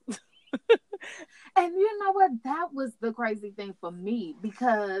time. And you know what? That was the crazy thing for me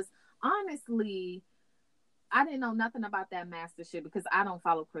because honestly, I didn't know nothing about that master shit because I don't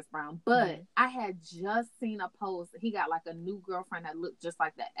follow Chris Brown. But I had just seen a post. He got like a new girlfriend that looked just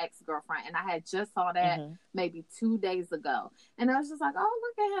like the ex-girlfriend. And I had just saw that maybe 2 days ago. And I was just like, oh,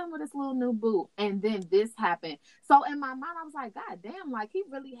 look at him with his little new boo. And then this happened. So in my mind, I was like, God damn, like he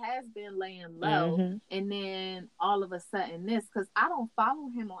really has been laying low. And then all of a sudden this, because I don't follow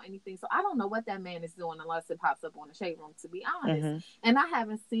him on anything. So I don't know what that man is doing unless it pops up on the Shade Room, to be honest. And I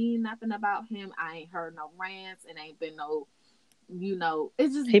haven't seen nothing about him. I ain't heard no rant. It ain't been no,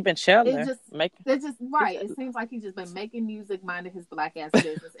 it's just he been chilling. It seems like he's just been making music, minding his black ass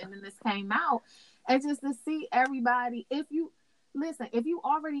business, and then this came out, and just to see everybody. If you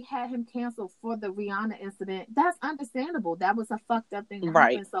already had him canceled for the Rihanna incident, that's understandable. That was a fucked up thing to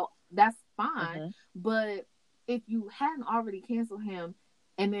happen, so that's fine. But if you hadn't already canceled him,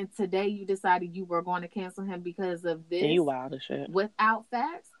 and then today you decided you were going to cancel him because of this, you wild as shit without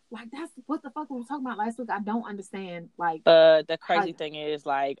facts. Like, that's what the fuck we were talking about last week. I don't understand. Like, the crazy thing is,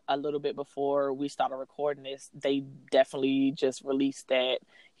 like, a little bit before we started recording this, they definitely just released that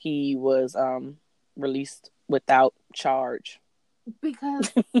he was released without charge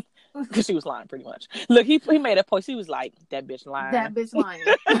because she was lying, pretty much. Look, he made a post. He was like, "That bitch lying." That bitch lying.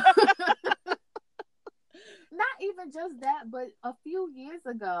 Not even just that, but a few years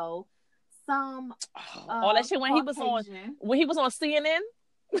ago, all that shit when he was on CNN.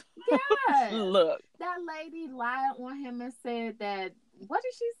 Yeah. Look, that lady lied on him and said that, what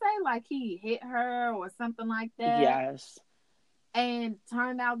did she say? Like he hit her or something like that. Yes. And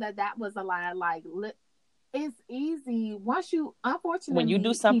turned out that was a lie. Like, it's easy once you, unfortunately, when you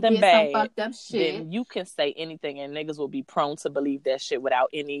do something he did bad, some fucked up shit, then you can say anything and niggas will be prone to believe that shit without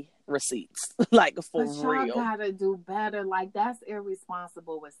any receipts. Like, for but real. y'all gotta do better. Like, that's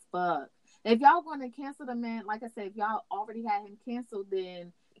irresponsible as fuck. If y'all gonna cancel the man, like I said, if y'all already had him canceled,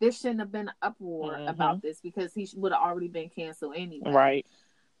 then there shouldn't have been an uproar about this, because he would have already been canceled anyway. Right.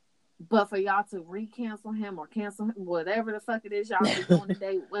 But for y'all to re-cancel him or cancel him, whatever the fuck it is y'all be doing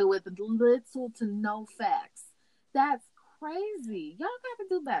today with little to no facts, that's crazy. Y'all gotta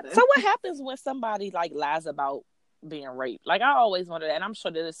do better. So what happens when somebody like lies about being raped? Like, I always wonder that, and I'm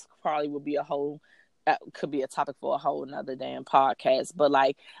sure that this probably would be could be a topic for a whole another damn podcast. But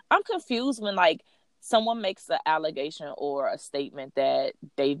like, I'm confused when like someone makes an allegation or a statement that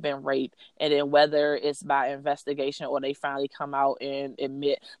they've been raped, and then whether it's by investigation or they finally come out and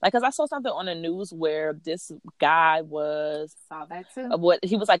admit, like, because I saw something on the news where this guy saw that too.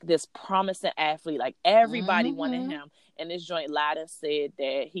 He was like this promising athlete, like everybody wanted him, and this joint lied and said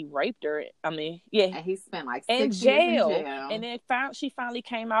that he raped her. I mean, yeah, and he spent like 6 in years in jail. And then she finally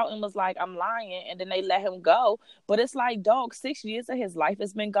came out and was like, I'm lying, and then they let him go. But it's like, dog, 6 years of his life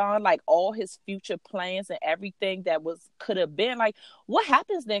has been gone, like all his future plans and everything that could have been. Like, what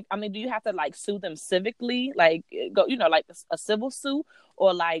happens then? I mean, do you have to like sue them civically, like go, like a civil suit,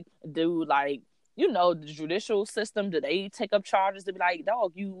 or like do like, the judicial system, do they take up charges to be like,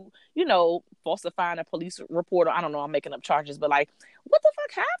 dog, you falsifying a police report? Or I don't know, I'm making up charges, but like, what the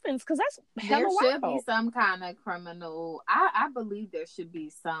fuck happens? Because that's hella wild. There should be some kind of criminal. I believe there should be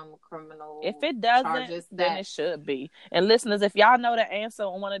some criminal. If it doesn't, then it should be. And listeners, if y'all know the answer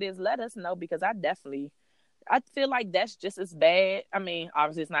on one of these, let us know, because I feel like that's just as bad. I mean,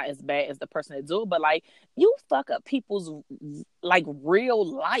 obviously it's not as bad as the person that do it, but like, you fuck up people's like real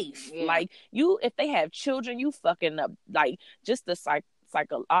life. Yeah. Like, if they have children, you fucking up like just the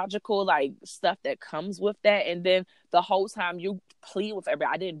psychological like stuff that comes with that. And then the whole time you plead with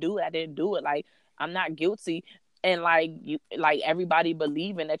everybody, I didn't do it. Like, I'm not guilty. And like, you, like, everybody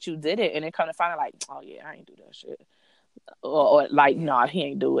believing that you did it, and then come to find out like, oh yeah, I ain't do that shit. Or like, no, he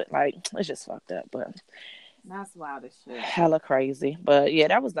ain't do it. Like, it's just fucked up. But that's wild as shit. Hella crazy. But yeah,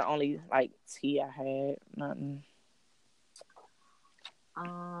 that was the only like tea I had. Nothing.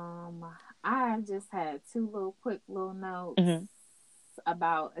 I just had two quick little notes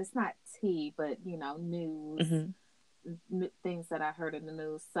about, it's not tea, but news, things that I heard in the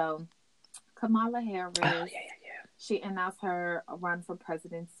news. So Kamala Harris, she announced her run for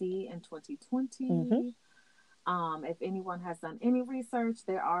presidency in 2020. If anyone has done any research,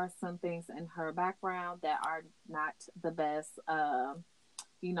 there are some things in her background that are not the best.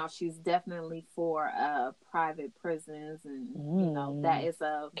 She's definitely for private prisons, and that is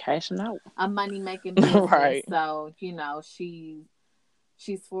cashing out, a money making business. Right. So she's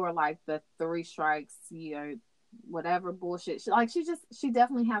for like the 3 strikes, whatever bullshit. She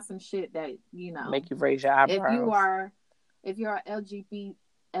definitely has some shit that make you raise your eyebrows. If you're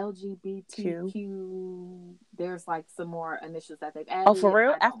LGBTQ, there's like some more initials that they've added. Oh, for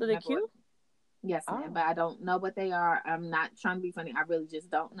real? After the Q? Yes, ma'am, but I don't know what they are. I'm not trying to be funny. I really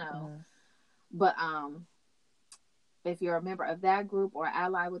just don't know. But if you're a member of that group or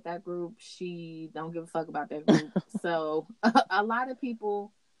ally with that group, she don't give a fuck about that group. So a lot of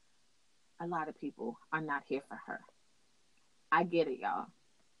people are not here for her. I get it, y'all.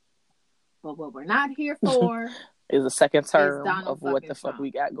 But what we're not here for is a second term of what the fuck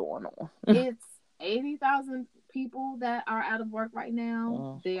we got going on. It's 80,000 people that are out of work right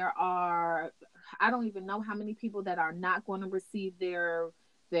now. There are, I don't even know how many people that are not going to receive their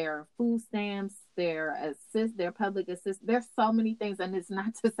food stamps, their public assist. There's so many things, and it's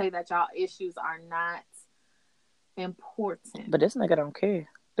not to say that y'all issues are not important. But this nigga don't care.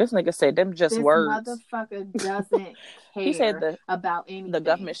 This nigga said them just words. This motherfucker doesn't care he said about anything. The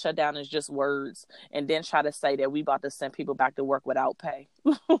government shutdown is just words, and then try to say that we about to send people back to work without pay.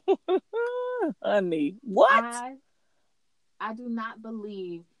 Honey, what? I do not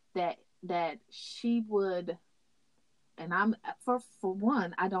believe that she would, and I'm for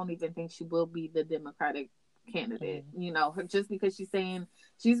one, I don't even think she will be the Democratic candidate. Just because she's saying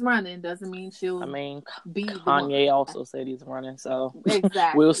she's running doesn't mean she'll. I mean, be Kanye also said he's running, so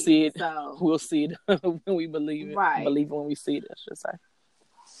exactly. We'll see it. We'll see it when we believe it. Right. Believe it when we see it, I should say.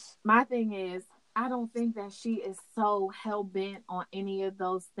 My thing is, I don't think that she is so hell bent on any of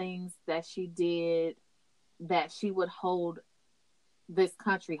those things that she did that she would hold this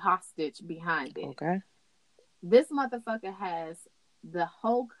country hostage behind it. Okay. This motherfucker has the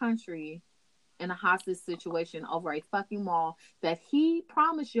whole country in a hostage situation over a fucking wall that he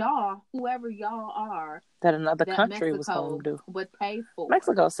promised y'all, whoever y'all are, that another country Mexico was going to do. Would pay for.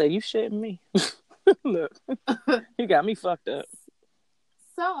 Mexico said, "You shitting me." Look, you got me fucked up.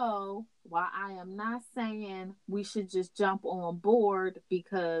 So, while I am not saying we should just jump on board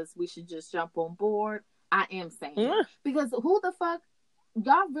because we should just jump on board, I am saying it. Because who the fuck,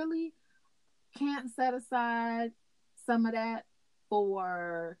 y'all really can't set aside some of that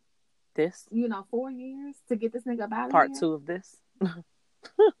for this, 4 years to get this nigga out of part here? 2 of this.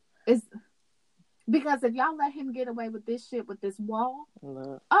 It's because if y'all let him get away with this shit with this wall,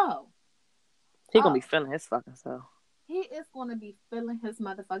 Look. He gonna be feeling his fucking self. He is gonna be feeling his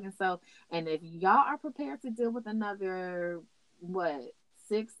motherfucking self. And if y'all are prepared to deal with another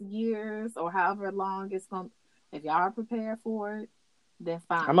 6 years or however long it's gonna, if y'all are prepared for it, then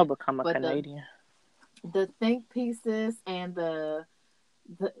fine. I'm gonna become a Canadian. The think pieces and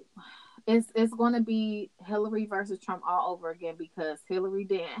it's going to be Hillary versus Trump all over again, because Hillary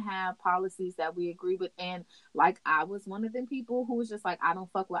didn't have policies that we agree with. And like, I was one of them people who was just like, I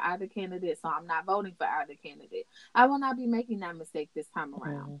don't fuck with either candidate, so I'm not voting for either candidate. I will not be making that mistake this time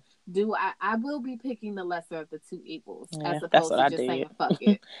around. I will be picking the lesser of the two evils, as opposed to just saying fuck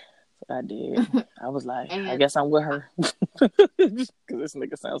it. That's what I did. I was like, I guess I'm with her. Because this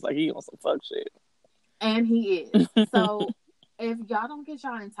nigga sounds like he on some fuck shit. And he is. So if y'all don't get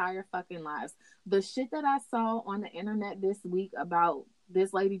y'all entire fucking lives, the shit that I saw on the internet this week about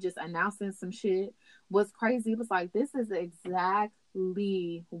this lady just announcing some shit was crazy. It was like, this is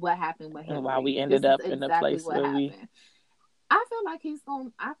exactly what happened with him. Why we ended up in the place where we. I feel like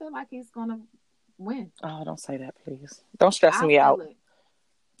he's gonna win. Oh, don't say that, please. Don't stress me out.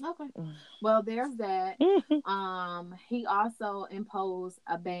 Okay. Well, there's that. He also imposed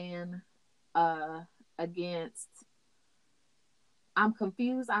a ban against. I'm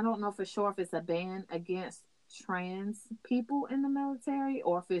confused. I don't know for sure if it's a ban against trans people in the military,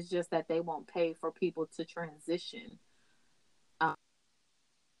 or if it's just that they won't pay for people to transition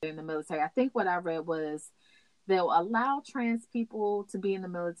in the military. I think what I read was they'll allow trans people to be in the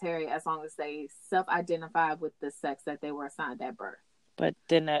military as long as they self-identify with the sex that they were assigned at birth. But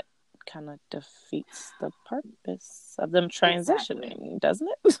then that kind of defeats the purpose of them transitioning, doesn't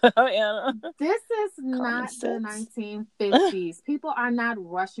it? This is not the 1950s. People are not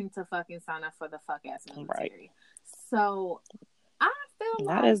rushing to fucking sign up for the fuck ass military. Right. So I feel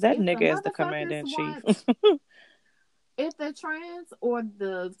not as that nigga as the commander-in-chief. If the trans or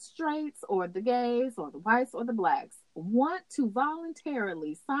the straights or the gays or the whites or the blacks want to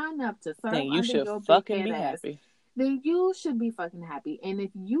voluntarily sign up to serve under your fucking big ass, happy. Then you should be fucking happy. And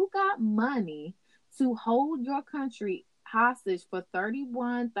if you got money to hold your country hostage for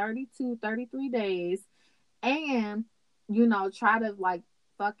 31, 32, 33 days and, try to like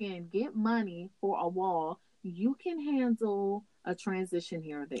fucking get money for a wall, you can handle a transition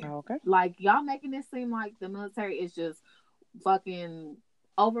here or there. Okay. Like, y'all making it seem like the military is just fucking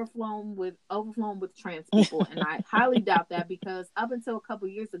overflown with trans people, and I highly doubt that, because up until a couple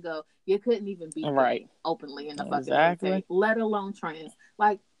years ago, you couldn't even be gay openly in the fucking military, let alone trans.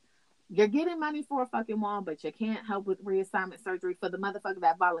 Like, you're getting money for a fucking wall, but you can't help with reassignment surgery for the motherfucker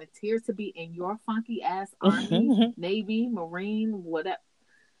that volunteers to be in your funky ass Army, Navy, Marine, whatever.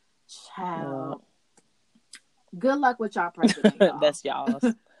 Child. Good luck with y'all president, y'all. That's y'all's.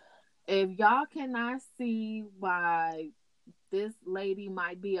 If y'all cannot see why this lady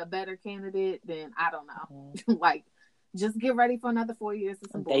might be a better candidate, then I don't know. Like, just get ready for another 4 years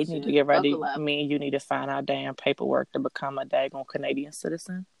of some bullshit. They need to get ready. Me and you need to find our damn paperwork to become a daggone Canadian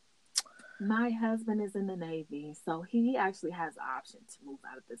citizen. My husband is in the Navy, so he actually has the option to move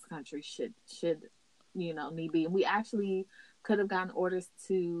out of this country should need be. And we actually could have gotten orders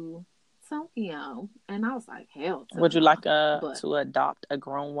to Tokyo, and I was like, hell. Would you like to adopt a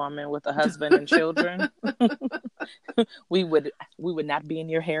grown woman with a husband and children? we would not be in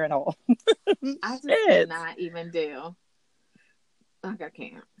your hair at all. I just cannot even do. Like, I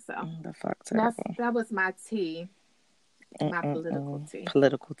can't. So the fuck, terrible. That was my tea. My political tea.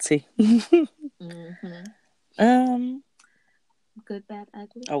 Political tea. Good, bad,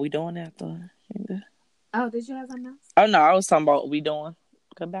 ugly. Are we doing that though? Oh, did you have something else? Oh no, I was talking about what we doing.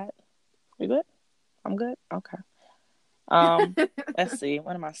 Good, bad. We good? I'm good. Okay. Let's see.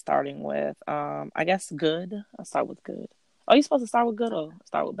 What am I starting with? I guess good. I'll start with good. Oh, you supposed to start with good or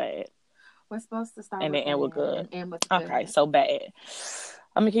start with bad? We're supposed to start and with then end with good. And end with good. Okay, so bad.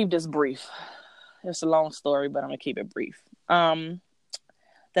 I'm gonna keep this brief. It's a long story, but I'm gonna keep it brief.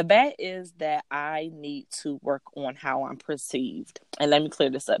 The bad is that I need to work on how I'm perceived. And let me clear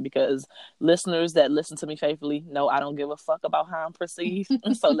this up, because listeners that listen to me faithfully know I don't give a fuck about how I'm perceived.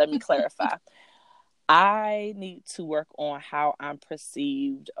 So let me clarify. I need to work on how I'm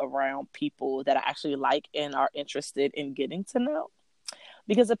perceived around people that I actually like and are interested in getting to know.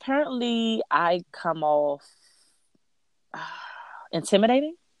 Because apparently I come off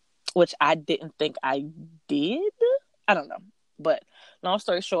intimidating, which I didn't think I did. I don't know. But long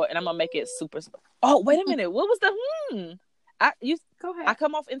story short, and I'm going to make it super... Oh, wait a minute. What was the... Go ahead. I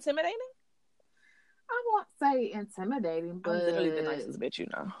come off intimidating? I won't say intimidating, but... I'm literally the nicest bitch you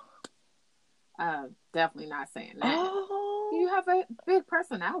know. Definitely not saying that. Oh. You have a big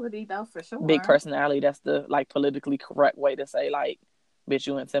personality, though, for sure. Big personality. That's the, like, politically correct way to say, like, bitch,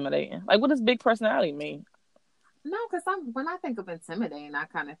 you intimidating. Like, what does big personality mean? No, because when I think of intimidating, I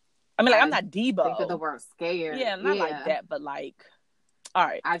kind of... I mean, like, I'm not Debo. Think of the word scared. Yeah, not like that, but, like... All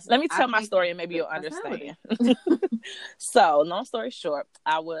right, let me tell my story and maybe you'll understand. So, long story short,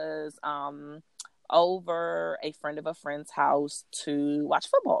 I was over a friend of a friend's house to watch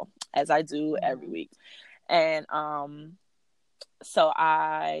football, as I do every week. And so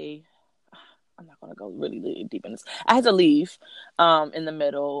I'm not going to go really deep in this. I had to leave in the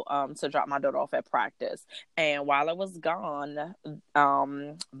middle to drop my daughter off at practice. And while I was gone,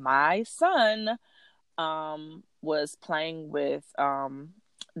 my son was playing with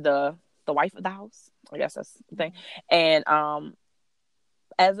the wife of the house. I guess that's the thing. And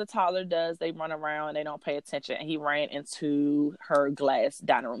as a toddler does, they run around and they don't pay attention. And he ran into her glass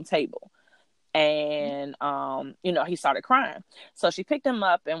dining room table. And he started crying. So she picked him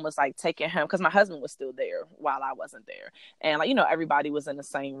up and was like taking him, because my husband was still there while I wasn't there. And like, everybody was in the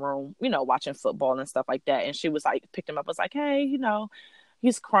same room, watching football and stuff like that. And she was like, picked him up, was like, hey,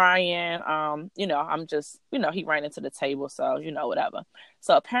 he's crying. I'm just, he ran into the table. So, whatever.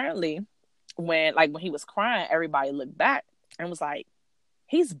 So apparently when he was crying, everybody looked back and was like,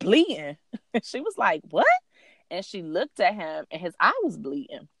 he's bleeding. And she was like, what? And she looked at him and his eye was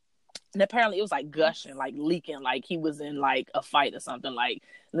bleeding. And apparently it was like gushing, like leaking, like he was in like a fight or something, like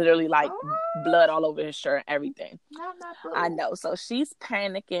literally like blood all over his shirt and everything. I know. So she's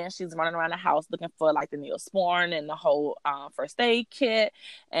panicking. She's running around the house looking for like the Neosporin and the whole first aid kit.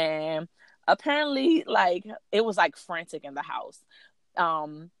 And apparently like it was like frantic in the house.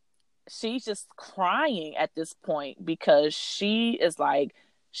 She's just crying at this point because she is like,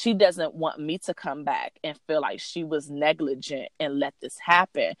 she doesn't want me to come back and feel like she was negligent and let this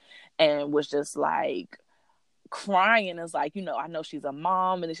happen, and was just like crying. Is like, I know she's a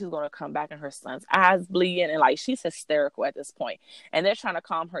mom and then she's going to come back and her son's eyes bleeding, and like she's hysterical at this point. And they're trying to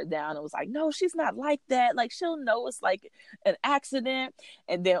calm her down and was like, no, she's not like that. Like she'll know it's like an accident.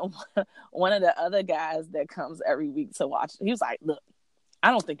 And then one of the other guys that comes every week to watch, he was like, look,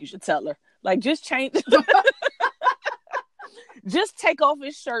 I don't think you should tell her. Like just change. Just take off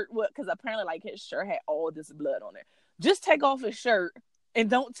his shirt, because apparently, like, his shirt had all this blood on it. Just take off his shirt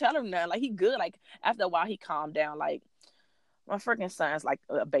and don't tell him nothing. Like, he good. Like, after a while, he calmed down. Like, my freaking son's like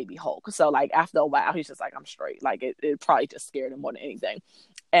a baby Hulk. So, like, after a while, he's just like, I'm straight. Like, it probably just scared him more than anything.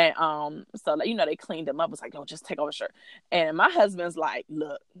 And so, like, they cleaned him up. It was like, no, just take off his shirt. And my husband's like,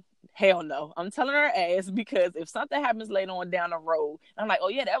 look, hell no. I'm telling her ass, because if something happens later on down the road, I'm like, oh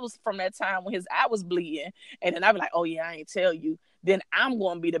yeah, that was from that time when his eye was bleeding. And then I'd be like, oh yeah, I ain't tell you. Then I'm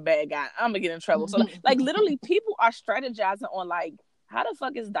going to be the bad guy. I'm going to get in trouble. So like literally people are strategizing on like, how the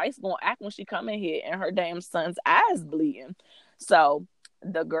fuck is Dice going to act when she come in here and her damn son's eyes bleeding? So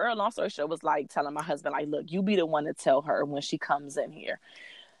the girl, long story short, was like telling my husband, like, look, you be the one to tell her when she comes in here.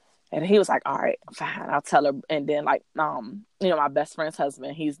 And he was like, all right, fine, I'll tell her. And then like, my best friend's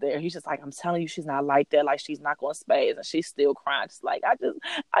husband, he's there. He's just like, I'm telling you, she's not like that. Like, she's not going to spaz. And she's still crying. Just like, I just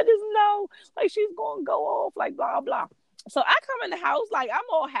know, like, she's going to go off, like, blah, blah. So I come in the house, like, I'm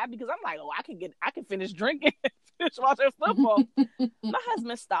all happy because I'm like, oh, I can finish drinking, finish watching football. My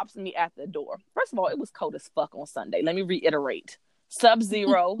husband stops me at the door. First of all, it was cold as fuck on Sunday. Let me reiterate.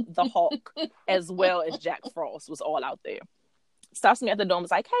 Sub-Zero, the Hulk, as well as Jack Frost was all out there. Stops me at the door and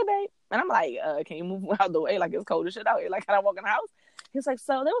was like, hey, babe. And I'm like, can you move out the way? Like, it's cold as shit out here. Like, can I walk in the house? He's like,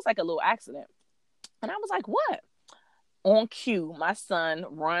 so there was like a little accident. And I was like, what? On cue, my son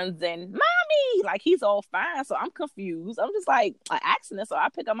runs in, mommy, like he's all fine. So I'm confused. I'm just like, an accident. So I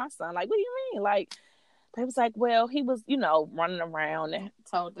pick up my son, like, what do you mean? Like, they was like, well, he was, running around and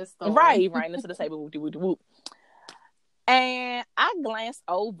told the story. Right, he ran into the table, whoop. And I glanced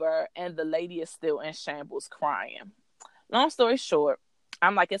over and the lady is still in shambles crying. Long story short,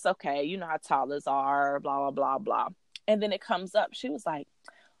 I'm like, it's okay. You know how toddlers are, blah, blah, blah, blah. And then it comes up. She was like,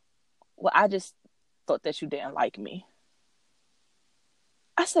 well, I just thought that you didn't like me.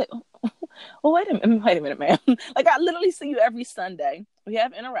 I said, well, wait a minute, ma'am. Like, I literally see you every Sunday. We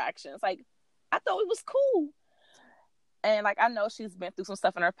have interactions. Like, I thought it was cool. And, like, I know she's been through some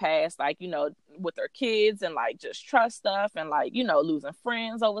stuff in her past, like, with her kids and, like, just trust stuff and, like, losing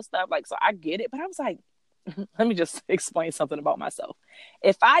friends over stuff. Like, so I get it. But I was like, let me just explain something about myself.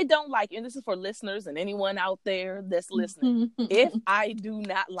 If I don't like you, and this is for listeners and anyone out there that's listening, if I do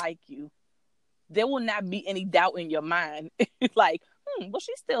not like you, there will not be any doubt in your mind. Like, well,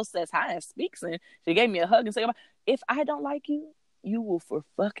 she still says hi and speaks, and she gave me a hug and said, if I don't like you, you will for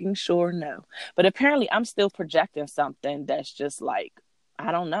fucking sure know. But apparently I'm still projecting something that's just like,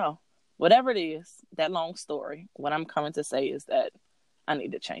 I don't know. Whatever it is, that long story, what I'm coming to say is that I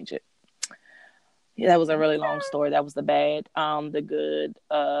need to change it. Yeah, that was a really long story. That was the bad. The good.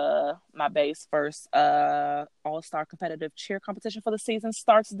 My bae's first all-star competitive cheer competition for the season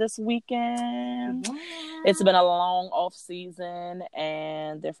starts this weekend. Yeah. It's been a long off season,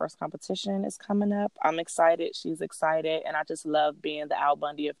 and their first competition is coming up. I'm excited. She's excited, and I just love being the Al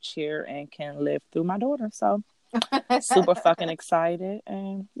Bundy of cheer and can live through my daughter. So super fucking excited.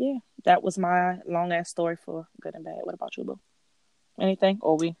 And yeah, that was my long ass story for good and bad. What about you, boo? Anything?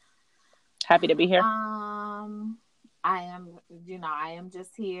 Or we happy to be here? I am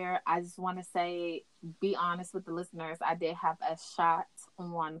just here. I just want to say, be honest with the listeners. I did have a shot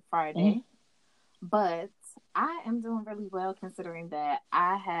on Friday, but I am doing really well considering that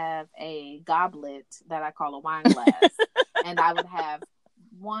I have a goblet that I call a wine glass, and I would have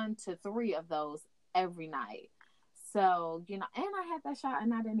 1 to 3 of those every night. So, and I had that shot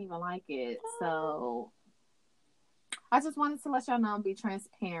and I didn't even like it. So I just wanted to let y'all know and be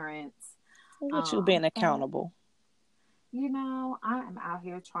transparent. Look at you being accountable. I am out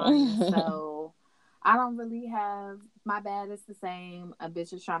here trying. So I don't really have, my bad is the same. A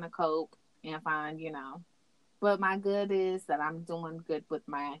bitch is trying to cope and find, But my good is that I'm doing good with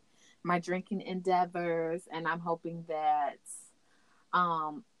my drinking endeavors, and I'm hoping that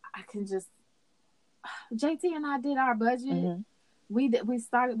I can just, JT and I did our budget. We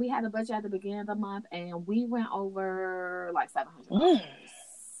had a budget at the beginning of the month, and we went over like $700.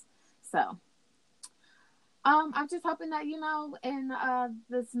 So I'm just hoping that, in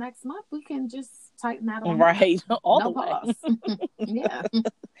this next month we can just tighten that on. Right. No pause. Yeah.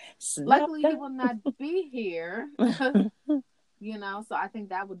 Luckily he will not be here. So I think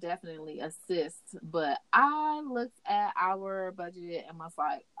that would definitely assist. But I looked at our budget and was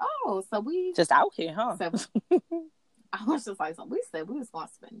like, oh, so we just out here, huh? I was just like, so we said we was going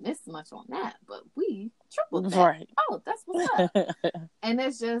to spend this much on that, but we tripled that. Right. Oh, that's what's up. And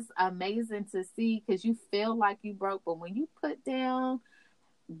it's just amazing to see, because you feel like you broke, but when you put down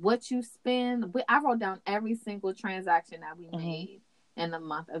what you spend, I wrote down every single transaction that we made in the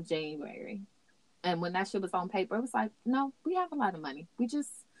month of January. And when that shit was on paper, it was like, no, we have a lot of money. We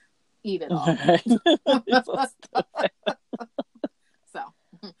just eat it all. So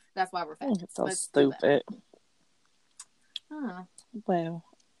that's why we're fat. It's so stupid. Well,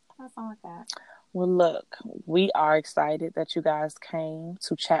 that's all I got. Well, look, we are excited that you guys came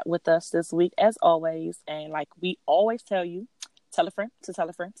to chat with us this week, as always. And like we always tell you, tell a friend to tell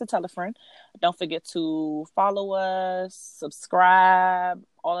a friend to tell a friend. Don't forget to follow us, subscribe,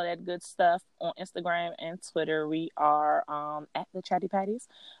 all of that good stuff on Instagram and Twitter. We are at The Chatty Patties,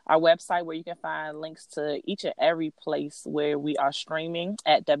 our website where you can find links to each and every place where we are streaming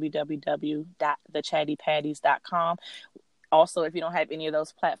at www.thechattypatties.com. Also, if you don't have any of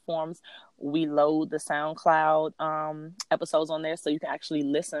those platforms, we load the SoundCloud episodes on there, so you can actually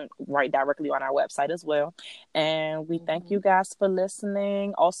listen right directly on our website as well. And we thank you guys for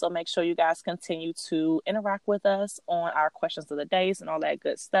listening. Also, make sure you guys continue to interact with us on our questions of the days and all that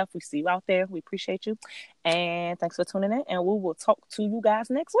good stuff. We see you out there. We appreciate you. And thanks for tuning in. And we will talk to you guys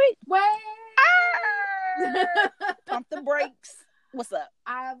next week. Wait! Pump the brakes. What's up?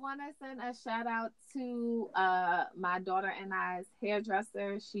 I want to send a shout out to my daughter and I's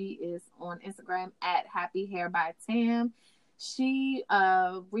hairdresser. She is on Instagram at Happy Hair by Tam. She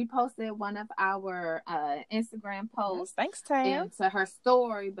reposted one of our Instagram posts. Thanks, Tam. Into her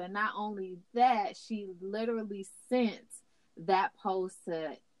story, but not only that, she literally sent that post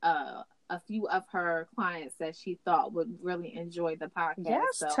to a few of her clients that she thought would really enjoy the podcast.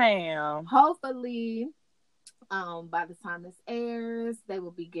 Yes, so Tam. Hopefully, by the time this airs, they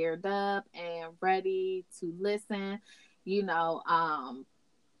will be geared up and ready to listen.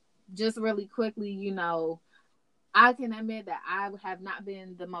 Just really quickly, I can admit that I have not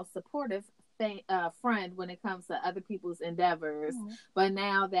been the most supportive friend when it comes to other people's endeavors. But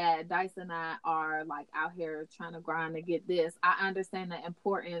now that Dice and I are like out here trying to grind to get this, I understand the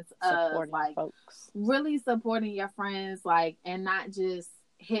importance of like folks. Really supporting your friends, like, and not just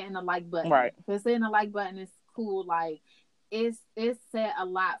hitting the like button. Right. Because hitting the like button is cool. Like it said a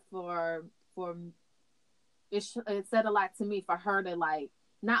lot it said a lot to me for her to like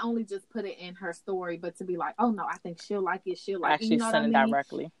not only just put it in her story, but to be like, oh no, I think she'll like it. She'll like actually send it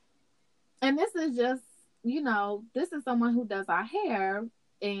directly. And this is just this is someone who does our hair.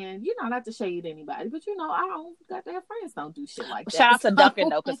 And, not to shade anybody, but, I don't got to have friends don't do shit like that. Shout out to Duncan,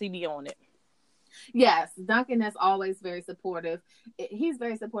 though, because he be on it. Yes, Duncan is always very supportive. He's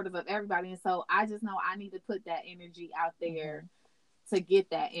very supportive of everybody. And so I just know I need to put that energy out there to get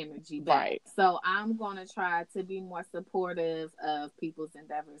that energy back. Right. So I'm going to try to be more supportive of people's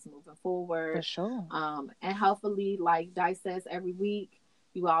endeavors moving forward. For sure. And hopefully, like Dice says every week,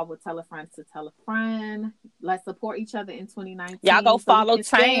 you all will tell a friend to tell a friend. Let's support each other in 2019. Y'all go follow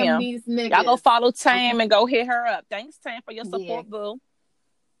Tam. Y'all go follow Tam and go hit her up. Thanks, Tam, for your support, boo.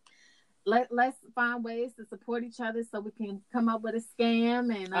 Let's find ways to support each other so we can come up with a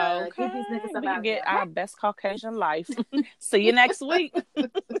scam and get these niggas up out of get our best Caucasian life. See you next week.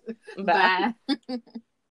 Bye.